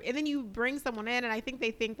 why you gotta, and then you bring someone in, and I think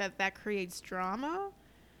they think that creates drama.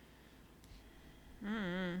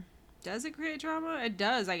 Does it create drama? It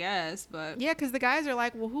does, I guess, but... Yeah, because the guys are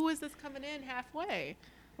like, well, who is this coming in halfway?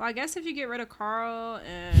 Well, I guess if you get rid of Carl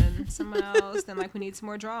and someone else, then, like, we need some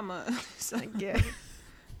more drama. So,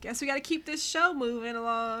 guess we got to keep this show moving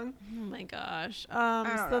along. Oh, my gosh.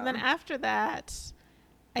 Then after that,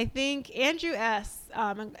 I think Andrew S.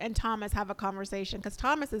 And Thomas have a conversation, because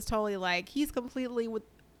Thomas is totally like, he's completely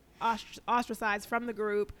ostracized from the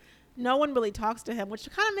group. No one really talks to him, which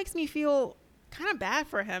kind of makes me feel kind of bad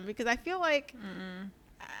for him, because I feel like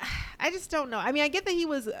I just don't know. I mean, I get that he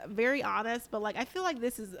was very honest, but like I feel like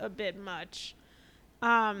this is a bit much.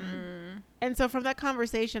 And so from that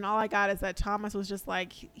conversation, all I got is that Thomas was just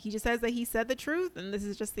like, he just says that he said the truth, and this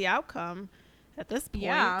is just the outcome at this point.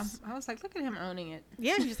 Yeah, I was like, look at him owning it.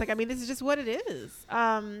 Yeah, he's just like, I mean, this is just what it is.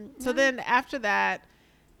 So then after that,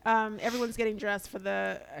 everyone's getting dressed for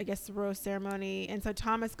the rose ceremony, and so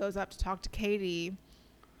Thomas goes up to talk to Katie,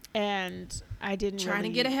 and I didn't trying to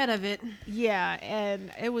get ahead of it. Yeah,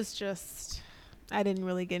 and it was just, I didn't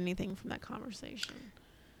really get anything from that conversation.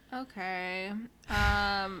 Okay.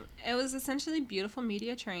 It was essentially beautiful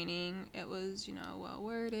media training. It was, well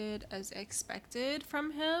worded as expected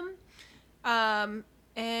from him.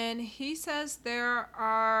 And he says there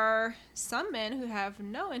are some men who have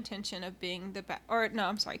no intention of being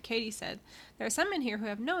Katie said there are some men here who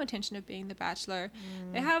have no intention of being the Bachelor.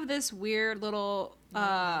 They have this weird little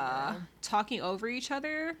talking over each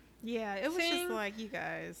other. Yeah, it was just like, you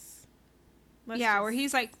guys. Where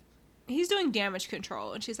he's like, he's doing damage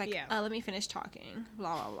control, and she's like, let me finish talking,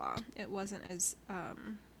 blah blah blah. It wasn't as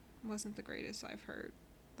wasn't the greatest I've heard.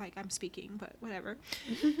 Like, I'm speaking, but whatever.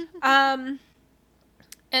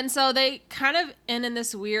 And so they kind of end in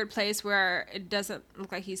this weird place where it doesn't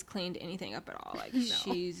look like he's cleaned anything up at all. Like, no.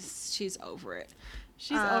 she's over it.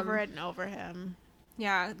 She's over it and over him.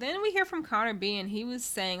 Yeah. Then we hear from Connor B, and he was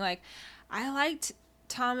saying, like, I liked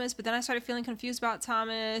Thomas, but then I started feeling confused about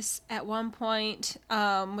Thomas at one point,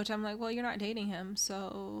 which I'm like, well, you're not dating him,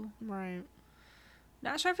 so right.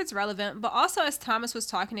 Not sure if it's relevant. But also, as Thomas was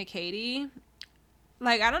talking to Katie,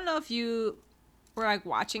 like, I don't know if you were like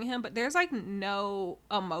watching him, but there's like no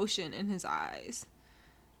emotion in his eyes.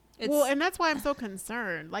 Well, and that's why I'm so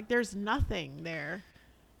concerned. Like, there's nothing there.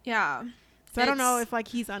 Yeah. So I don't know if like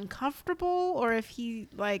he's uncomfortable or if he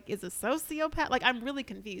like is a sociopath. Like, I'm really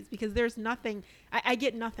confused because there's nothing. I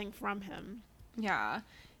get nothing from him. Yeah.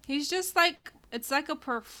 He's just like, it's like a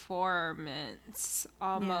performance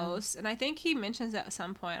almost. Yeah. And I think he mentions that at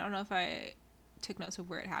some point. I don't know if I took notes of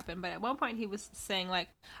where it happened, but at one point he was saying like,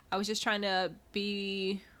 I was just trying to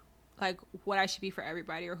be like what I should be for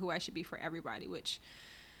everybody, or who I should be for everybody, which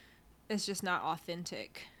is just not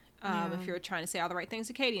authentic. If you're trying to say all the right things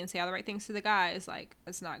to Katie and say all the right things to the guys, like,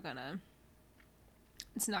 it's not gonna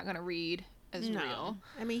read as real.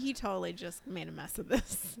 I mean, he totally just made a mess of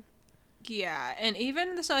this. Yeah. And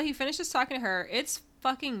even so, he finishes talking to her. It's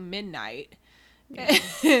fucking midnight. Yeah.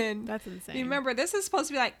 And that's insane. Remember, this is supposed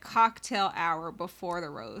to be like cocktail hour before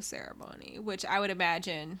the rose ceremony, which I would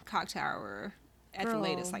imagine cocktail hour at the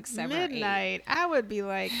latest, like 7 or 8. Midnight. I would be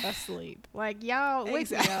like asleep. Like, y'all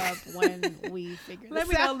wake me up when we figure this out.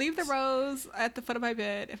 Let me know. Leave the rose at the foot of my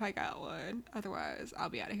bed if I got one. Otherwise, I'll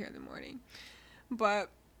be out of here in the morning. But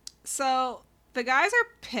so the guys are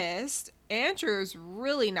pissed. Andrew's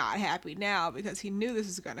really not happy now because he knew this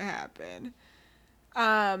was going to happen.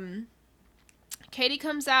 Katie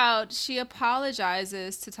comes out. She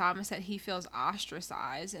apologizes to Thomas that he feels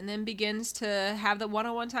ostracized, and then begins to have the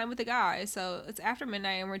one-on-one time with the guys. So it's after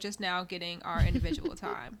midnight, and we're just now getting our individual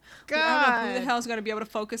time. God. I don't know who the hell is going to be able to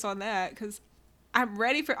focus on that, because I've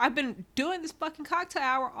been doing this fucking cocktail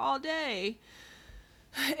hour all day.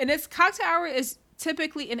 And cocktail hour is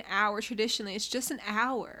typically an hour traditionally. It's just an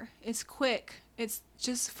hour. It's quick. It's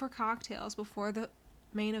just for cocktails before the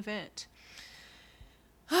main event.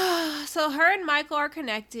 So her and Michael are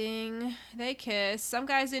connecting. They kiss. Some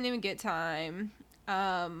guys didn't even get time.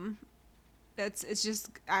 They're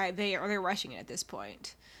rushing it at this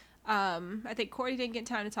point. I think Courtney didn't get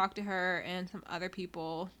time to talk to her, and some other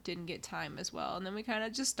people didn't get time as well. And then we kind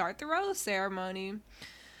of just start the rose ceremony.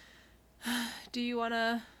 Do you want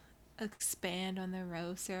to expand on the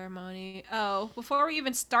rose ceremony? Oh, before we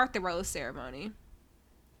even start the rose ceremony,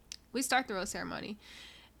 we start the rose ceremony.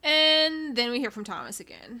 And then we hear from Thomas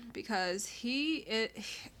again, because he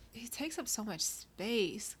takes up so much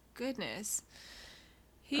space. Goodness.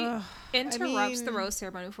 He interrupts the rose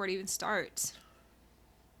ceremony before it even starts.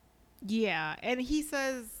 Yeah, and he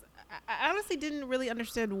says, I honestly didn't really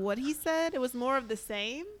understand what he said. It was more of the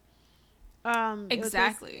same.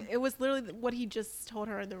 Exactly. It was literally what he just told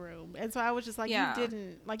her in the room. And so I was just like, you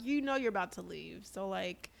didn't, like, you're about to leave. So,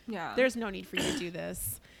 like, there's no need for you to do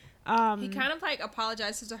this. He kind of like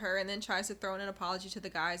apologizes to her and then tries to throw in an apology to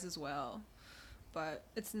the guys as well, but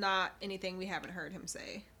it's not anything we haven't heard him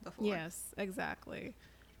say before. Yes, exactly.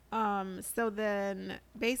 So then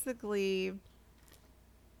basically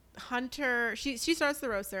Hunter, she starts the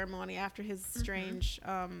rose ceremony after his strange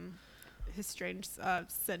his strange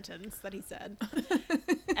sentence that he said.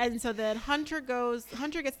 And so then Hunter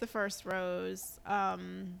gets the first rose.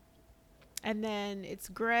 And then it's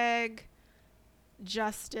Greg,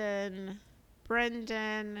 Justin,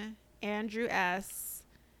 Brendan, Andrew S.,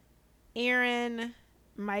 Aaron,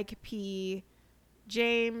 Mike P.,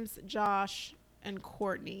 James, Josh, and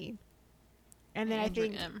Courtney. And then Andrew I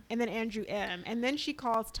think, M. and then Andrew M. And then she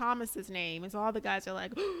calls Thomas's name, and so all the guys are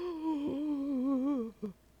like,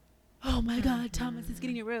 "Oh my God, Thomas is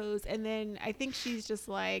getting a rose." And then I think she's just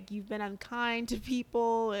like, "You've been unkind to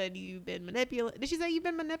people, and you've been manipulative." Did she say you've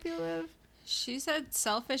been manipulative? She said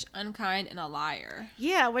selfish, unkind, and a liar.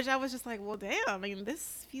 Yeah, which I was just like, well, damn. I mean,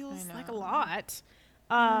 this feels like a lot.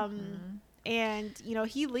 And you know,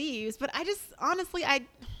 he leaves, but I just honestly,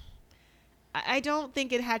 I don't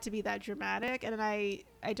think it had to be that dramatic, and I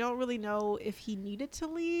don't really know if he needed to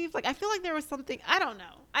leave. Like, I feel like there was something, I don't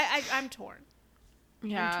know. I'm torn.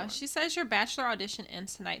 Yeah, she says your bachelor audition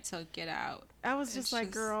ends tonight, so get out. I was just like,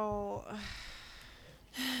 girl.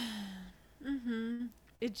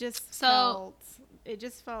 It just felt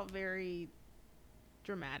very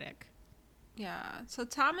dramatic. Yeah. So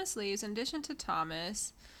Thomas leaves. In addition to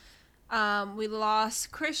Thomas, we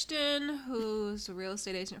lost Christian, who's a real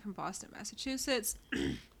estate agent from Boston, Massachusetts.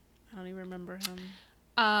 I don't even remember him.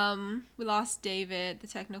 We lost David, the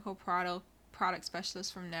technical product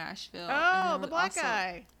specialist from Nashville. Oh, the black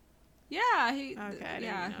guy. Yeah, he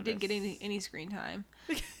didn't get any screen time.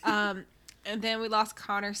 And then we lost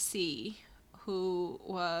Connor C.,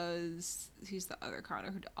 he's the other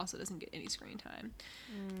Connor who also doesn't get any screen time.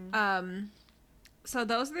 So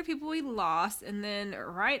those are the people we lost. And then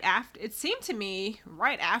it seemed to me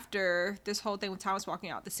right after this whole thing with Thomas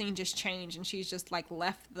walking out, the scene just changed and she's just like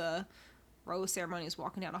left the rose ceremony, is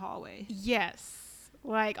walking down the hallway. Yes.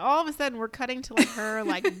 Like all of a sudden we're cutting to like her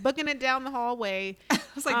like booking it down the hallway. I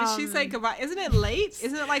was like, did she say goodbye? Isn't it late?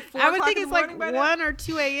 Isn't it like 4 I would o'clock think in it's the morning like by 1 now? or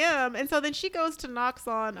 2 a.m. And so then she goes to knocks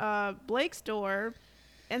on Blake's door.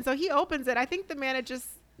 And so he opens it. I think the man had just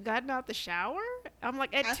gotten out the shower. I'm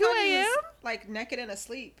like, at 2 a.m.? Like naked and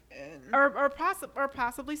asleep. And... Or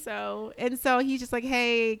possibly so. And so he's just like,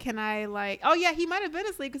 hey, can I like, oh yeah, he might have been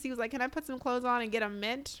asleep because he was like, can I put some clothes on and get a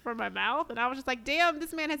mint for my mouth? And I was just like, damn,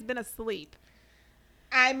 this man has been asleep.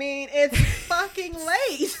 I mean, it's fucking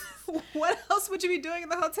late. What else would you be doing in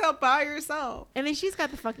the hotel by yourself? And then she's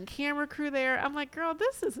got the fucking camera crew there. I'm like, girl,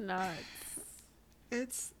 this is nuts.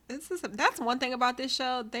 It's that's one thing about this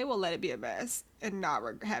show. They will let it be a mess and not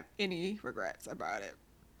have any regrets about it.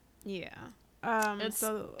 Yeah.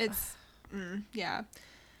 Yeah.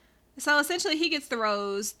 So essentially, he gets the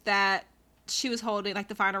rose that she was holding, like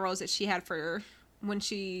the final rose that she had for when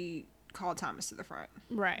she called Thomas to the front.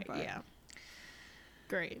 Right. Yeah.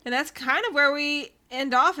 Great. And that's kind of where we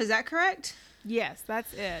end off. Is that correct? Yes,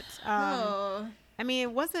 that's it. I mean,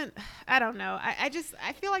 it wasn't, I don't know. I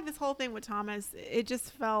feel like this whole thing with Thomas, it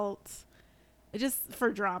just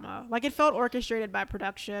for drama. Like it felt orchestrated by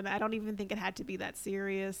production. I don't even think it had to be that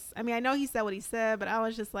serious. I mean, I know he said what he said, but I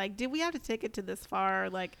was just like, did we have to take it to this far?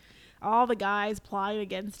 Like all the guys plotting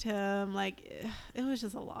against him. Like it was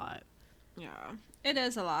just a lot. Yeah, it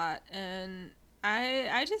is a lot. And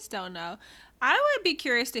I just don't know. I would be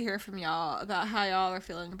curious to hear from y'all about how y'all are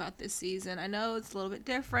feeling about this season. I know it's a little bit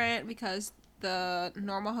different because the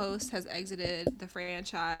normal host has exited the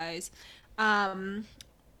franchise,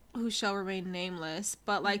 who shall remain nameless.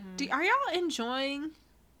 But like, are y'all enjoying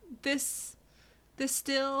this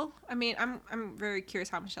still? I mean, I'm very curious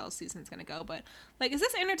how Michelle's season's gonna go. But like, is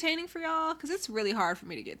this entertaining for y'all? Because it's really hard for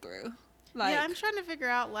me to get through. Like, yeah, I'm trying to figure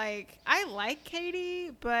out, like, I like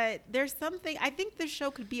Katie, but there's something, I think this show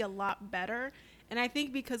could be a lot better. And I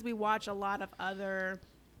think because we watch a lot of other,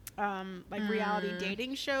 like, reality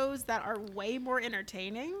dating shows that are way more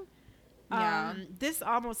entertaining, this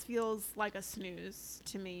almost feels like a snooze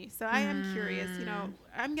to me. So I am curious, you know,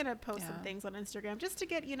 I'm going to post some things on Instagram just to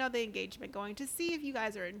get, you know, the engagement going, to see if you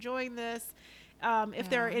guys are enjoying this. If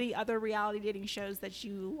there are any other reality dating shows that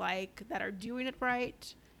you like that are doing it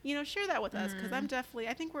right, you know, share that with us, because I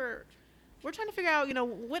think we're trying to figure out, you know,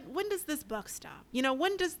 when does this buck stop? You know,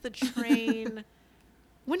 when does the train,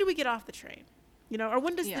 when do we get off the train? You know, or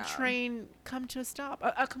when does the train come to a stop,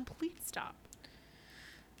 a complete stop?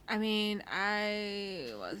 I mean,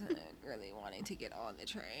 I wasn't really wanting to get on the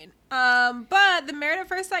train. But the Married at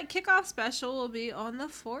First Sight kickoff special will be on the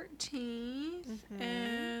 14th,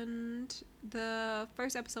 and the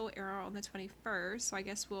first episode will air on the 21st. So I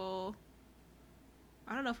guess we'll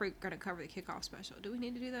I don't know if we're going to cover the kickoff special. Do we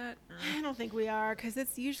need to do that? I don't think we are, because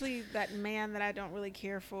it's usually that man that I don't really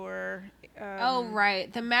care for. Oh,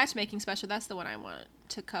 right. The matchmaking special. That's the one I want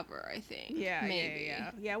to cover, I think. Yeah, maybe.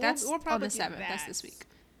 Yeah, That's we'll probably on the 7th. That's this week.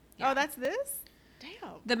 Yeah. Oh, that's this?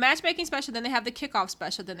 Damn. The matchmaking special, then they have the kickoff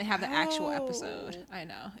special, then they have the actual episode. I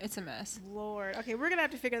know. It's a mess. Lord. Okay, we're going to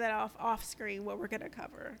have to figure that off screen, what we're going to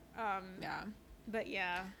cover. Yeah. But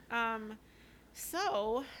yeah.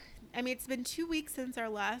 So, I mean, it's been 2 weeks since our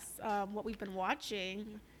last, what we've been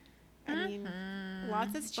watching. I mean,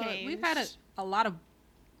 lots has changed. But we've had a lot of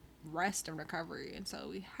rest and recovery, and so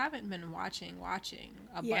we haven't been watching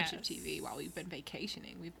a bunch of TV while we've been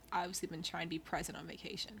vacationing. We've obviously been trying to be present on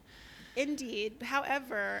vacation. Indeed.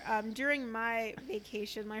 However, during my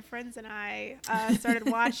vacation, my friends and I started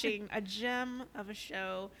watching a gem of a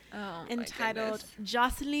show entitled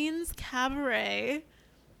Joseline's Cabaret,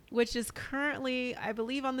 which is currently, I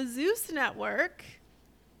believe, on the Zeus Network.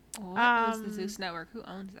 What is the Zeus Network? Who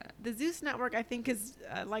owns that? The Zeus Network, I think, is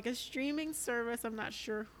like a streaming service. I'm not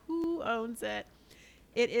sure who owns it.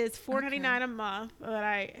 It is $4.99 a month, but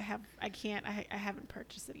I haven't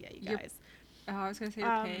purchased it yet, you guys. I was gonna say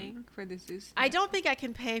you're paying for the Zeus. I don't think I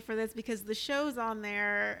can pay for this because the shows on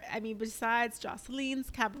there. I mean, besides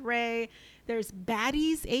Joseline's Cabaret, there's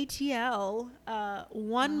Baddies ATL,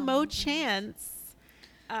 One Mo Chance,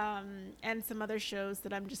 and some other shows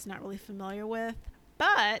that I'm just not really familiar with.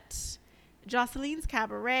 But Joseline's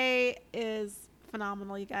Cabaret is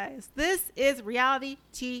phenomenal, you guys. This is reality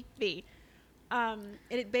TV.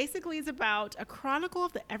 It basically is about a chronicle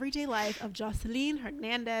of the everyday life of Joseline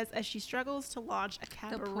Hernandez as she struggles to launch a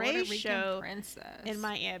cabaret show in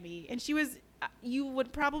Miami. And she was, you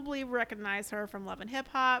would probably recognize her from Love and Hip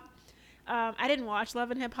Hop. I didn't watch Love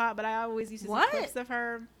and Hip Hop, but I always used to see clips of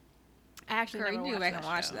her. I actually never watched that show.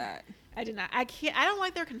 Watch that. I did not. I don't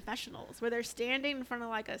like their confessionals where they're standing in front of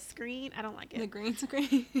like a screen. I don't like it. The green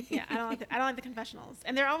screen. Yeah, I don't like the confessionals,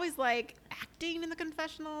 and they're always like acting in the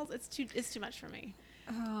confessionals. It's too much for me.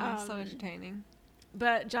 Oh, so entertaining.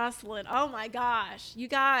 But Joseline, oh my gosh, you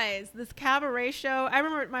guys, this cabaret show. I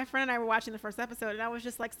remember my friend and I were watching the first episode, and I was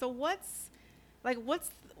just like, so why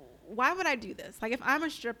would I do this? Like, if I'm a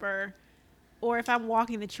stripper, or if I'm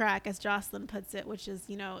walking the track, as Joseline puts it, which is,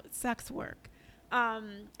 sex work.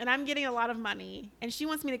 And I'm getting a lot of money, and she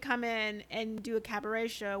wants me to come in and do a cabaret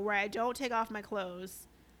show where I don't take off my clothes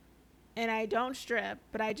and I don't strip,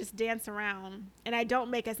 but I just dance around, and I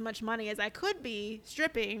don't make as much money as I could be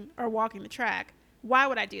stripping or walking the track. Why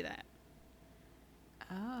would I do that?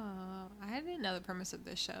 Oh, I didn't know the premise of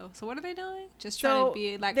this show. So what are they doing? Just trying to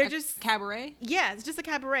be like cabaret? Yeah, it's just a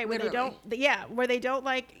cabaret where they don't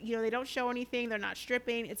like, they don't show anything. They're not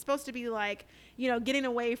stripping. It's supposed to be like, getting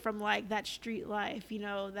away from like that street life,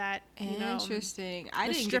 that, Interesting.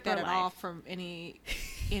 I didn't get that at all from anything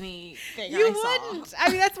you I wouldn't. saw. I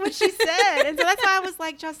mean, that's what she said. And so that's why I was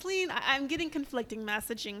like, Joseline, I'm getting conflicting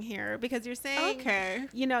messaging here, because you're saying, okay,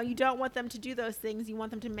 you don't want them to do those things. You want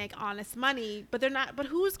them to make honest money, but they're not. But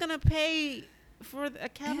who's going to pay for a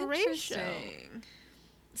cabaret show?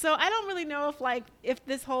 So I don't really know if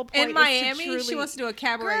this whole point in Miami, is to truly, she wants to do a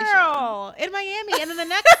cabaret show in Miami, and then the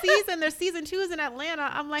next season, their season 2 is in Atlanta.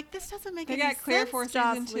 I'm like, this doesn't make any sense. They got cleared for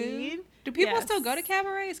season 2. Do people still go to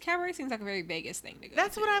cabarets? Cabaret seems like a very Vegas thing to go.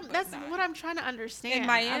 That's what I'm trying to understand. In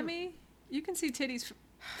Miami, you can see titties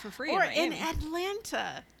for free. Or in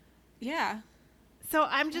Atlanta. Yeah. So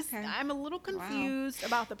I'm a little confused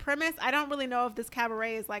about the premise. I don't really know if this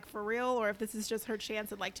cabaret is like for real, or if this is just her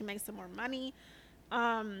chance to make some more money.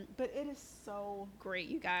 But it is so great,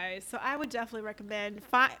 you guys. So I would definitely recommend.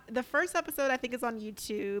 The first episode I think is on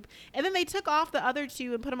YouTube, and then they took off the other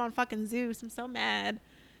 2 and put them on fucking Zeus. I'm so mad.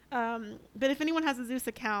 But if anyone has a Zeus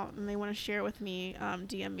account and they want to share with me,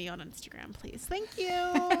 DM me on Instagram, please. Thank you.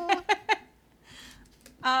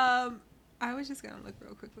 I was just gonna look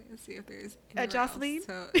real quickly and see if there's Joseline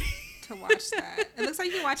to watch that. It looks like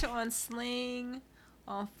you can watch it on Sling,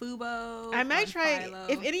 on Fubo. I might try Philo.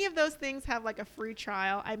 if any of those things have like a free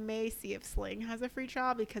trial. I may see if Sling has a free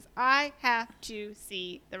trial, because I have to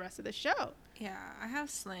see the rest of the show. Yeah, I have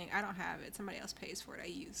Sling. I don't have it. Somebody else pays for it. I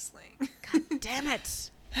use Sling. God damn it.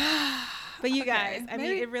 But you guys, I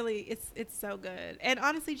mean, it really, it's so good. And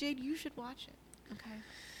honestly, Jade, you should watch it. Okay.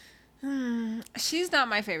 She's not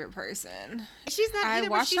my favorite person. She's not either, I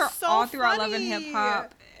watched her so all throughout Love and Hip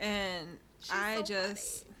Hop, and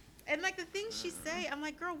and like the things she say, I'm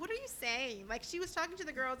like, girl, what are you saying? Like, she was talking to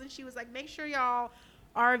the girls, and she was like, make sure y'all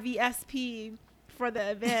RVSP for the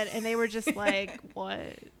event, and they were just like,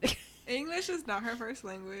 what? English is not her first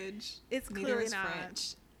language. It's clearly not.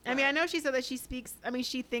 French. I mean, I know she said that she thinks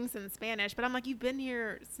in Spanish, but I'm like, you've been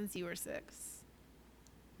here since you were 6.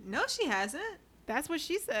 No, she hasn't. That's what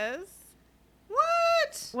she says.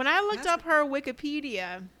 What? When I looked up her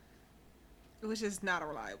Wikipedia, which is not a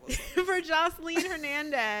reliable for Jocelyn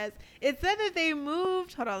Hernandez, it said that they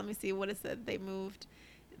moved. Hold on, let me see what it said. They moved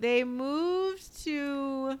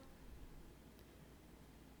to.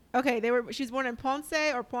 Okay, she was born in Ponce,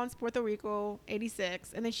 Puerto Rico,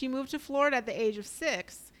 86, and then she moved to Florida at the age of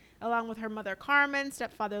 6, along with her mother Carmen,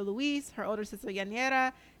 stepfather Luis, her older sister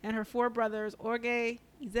Yanira, and her 4 brothers Jorge,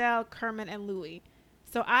 Isel, Kermit, and Louis.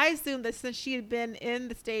 So I assumed that since she had been in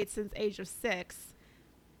the States since age of 6,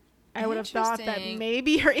 I would have thought that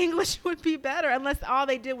maybe her English would be better, unless all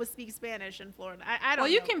they did was speak Spanish in Florida. I don't know.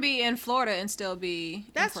 Well, you can be in Florida and still be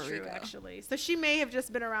That's in Puerto true, Rico. actually. So she may have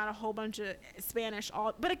just been around a whole bunch of Spanish,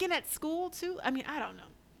 but again, at school, too? I mean, I don't know.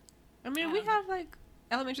 I mean, we have, like,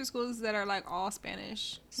 elementary schools that are, like, all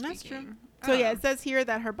Spanish speaking. That's true. So, yeah, it says here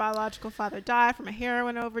that her biological father died from a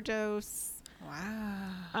heroin overdose.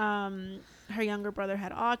 Wow. Her younger brother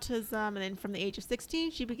had autism, and then from the age of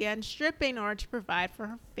 16, she began stripping in order to provide for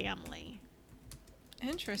her family.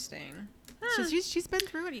 Interesting. So she's been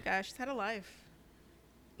through it, you guys. She's had a life.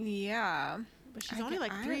 Yeah. But she's only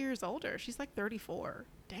like 3 years older. She's like 34.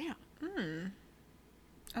 Damn.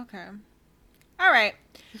 Okay. All right.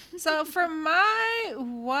 So for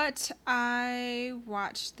what I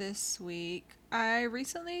watched this week, I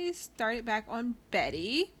recently started back on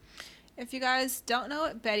Betty. If you guys don't know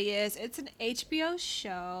what Betty is, it's an HBO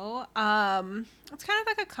show. It's kind of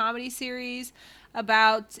like a comedy series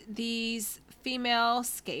about these female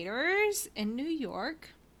skaters in New York.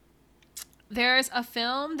 There's a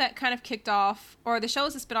film that kind of kicked off, or the show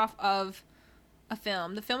is a spinoff of a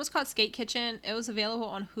film. The film was called Skate Kitchen. It was available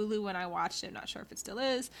on Hulu when I watched it. I'm not sure if it still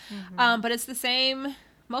is. But it's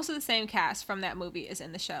most of the same cast from that movie is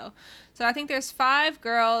in the show. So I think there's 5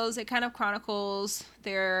 girls. It kind of chronicles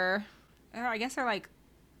I guess they're like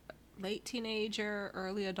late teenager,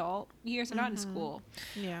 early adult years. They're not in school.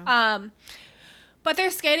 Yeah. But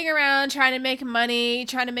they're skating around, trying to make money,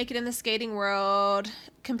 trying to make it in the skating world,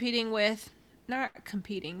 not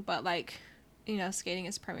competing, but like, you know, skating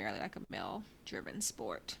is primarily like a male-driven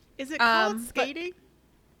sport. Is it called skating?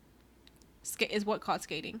 Is what called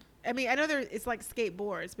skating? I mean, I know it's like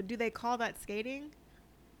skateboards, but do they call that skating?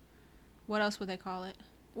 What else would they call it?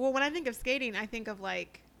 Well, when I think of skating, I think of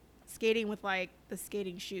like skating with like the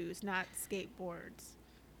skating shoes, not skateboards.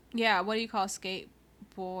 Yeah, what do you call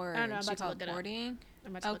skateboard? I don't know. I'm about to look it boarding?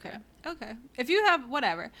 I'm about to look it up. Okay. If you have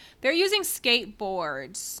whatever, they're using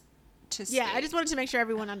skateboards to skate. Yeah, I just wanted to make sure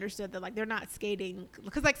everyone understood that like they're not skating,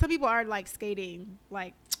 because like some people are like skating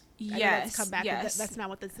like. Yes, come back. yes. That's not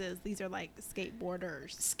what this is. These are like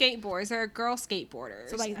skateboarders. Skateboards. They're girl skateboarders.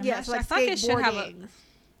 So like, I thought they should have skateboarding.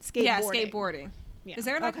 Yeah, skateboarding. Yeah. Is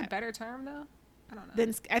there like a better term though? I don't know.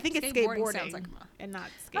 Then I think it's skateboarding sounds like and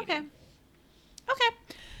not skating. Okay.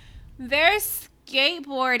 There's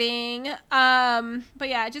skateboarding. But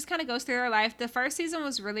yeah, it just kind of goes through their life. The first season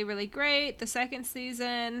was really, really great. The second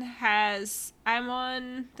season I'm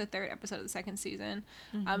on the 3rd episode of the second season.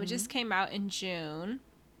 It just came out in June.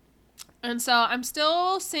 And so I'm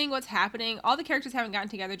still seeing what's happening. All the characters haven't gotten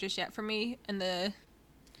together just yet for me in the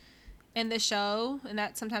show, and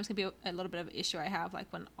that sometimes can be a little bit of an issue I have, like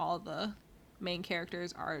when all the main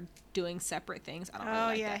characters are doing separate things. I don't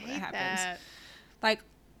really like that when it happens. Like,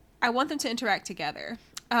 I want them to interact together.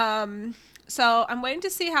 So I'm waiting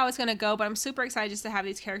to see how it's going to go, but I'm super excited just to have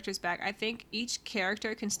these characters back. I think each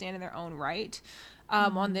character can stand in their own right.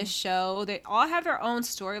 On this show, they all have their own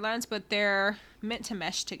storylines, but they're meant to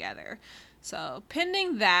mesh together. So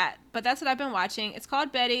pending that, but that's what I've been watching. It's called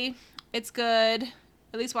Betty. It's good.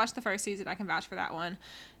 At least watch the first season. I can vouch for that one.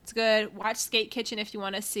 It's good. Watch Skate Kitchen if you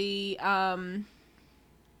want to see kind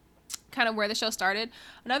of where the show started.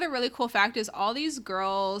 Another really cool fact is all these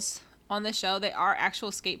girls on the show, they are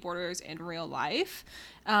actual skateboarders in real life.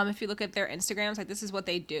 If you look at their Instagrams, like this is what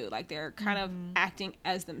they do. Like they're kind of acting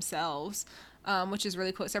as themselves. Which is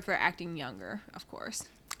really cool, except for acting younger, of course.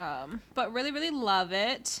 But really, really love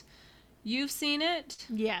it. You've seen it?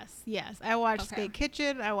 Yes. I watched Skate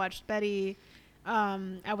Kitchen. I watched Betty.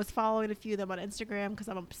 I was following a few of them on Instagram because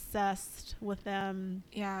I'm obsessed with them.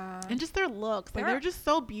 Yeah. And just their looks. Like, they're just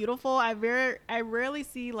so beautiful. I rarely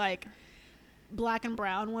see, like, black and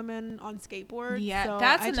brown women on skateboards. Yeah, so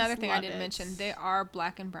that's another thing I didn't mention. They are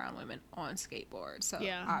black and brown women on skateboards. So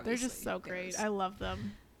yeah, they're just so great. I love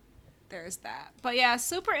them. There's that. But yeah,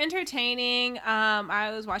 super entertaining.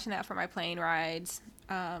 I was watching that for my plane rides,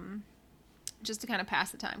 just to kind of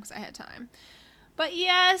pass the time because I had time. But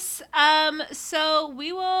yes, so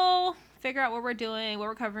we will figure out what we're doing, what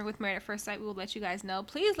we're covering with Married at First Sight, we will let you guys know.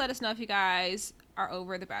 Please let us know if you guys are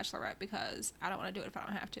over The Bachelorette, because I don't want to do it if I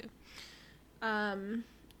don't have to.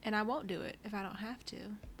 And I won't do it if I don't have to.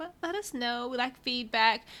 But let us know. We like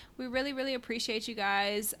feedback. We really, really appreciate you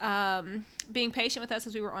guys being patient with us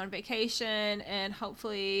as we were on vacation. And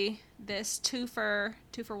hopefully this two for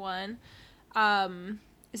one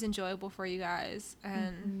is enjoyable for you guys.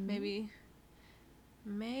 And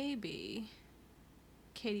maybe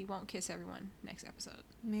Katie won't kiss everyone next episode.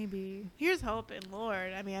 Maybe. Here's hoping,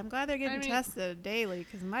 Lord. I mean, I'm glad they're getting tested daily,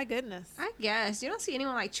 because my goodness. I guess. You don't see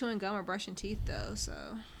anyone like chewing gum or brushing teeth, though, so.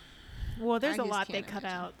 Well, there's a lot they cut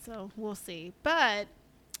out, so we'll see. But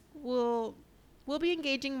we'll be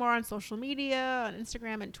engaging more on social media, on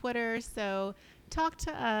Instagram and Twitter, so talk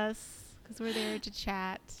to us, because we're there to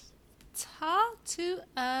chat. Talk to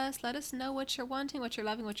us. Let us know what you're wanting, what you're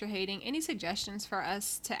loving, what you're hating. Any suggestions for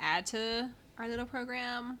us to add to our little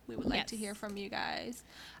program? We would like to hear from you guys.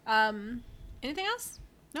 Anything else?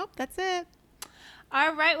 Nope, that's it.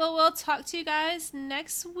 All right, well, we'll talk to you guys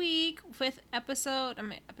next week with episode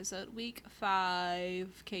week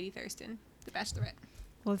 5, Katie Thurston, The Bachelorette.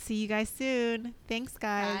 We'll see you guys soon. Thanks,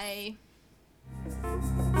 guys.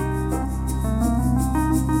 Bye.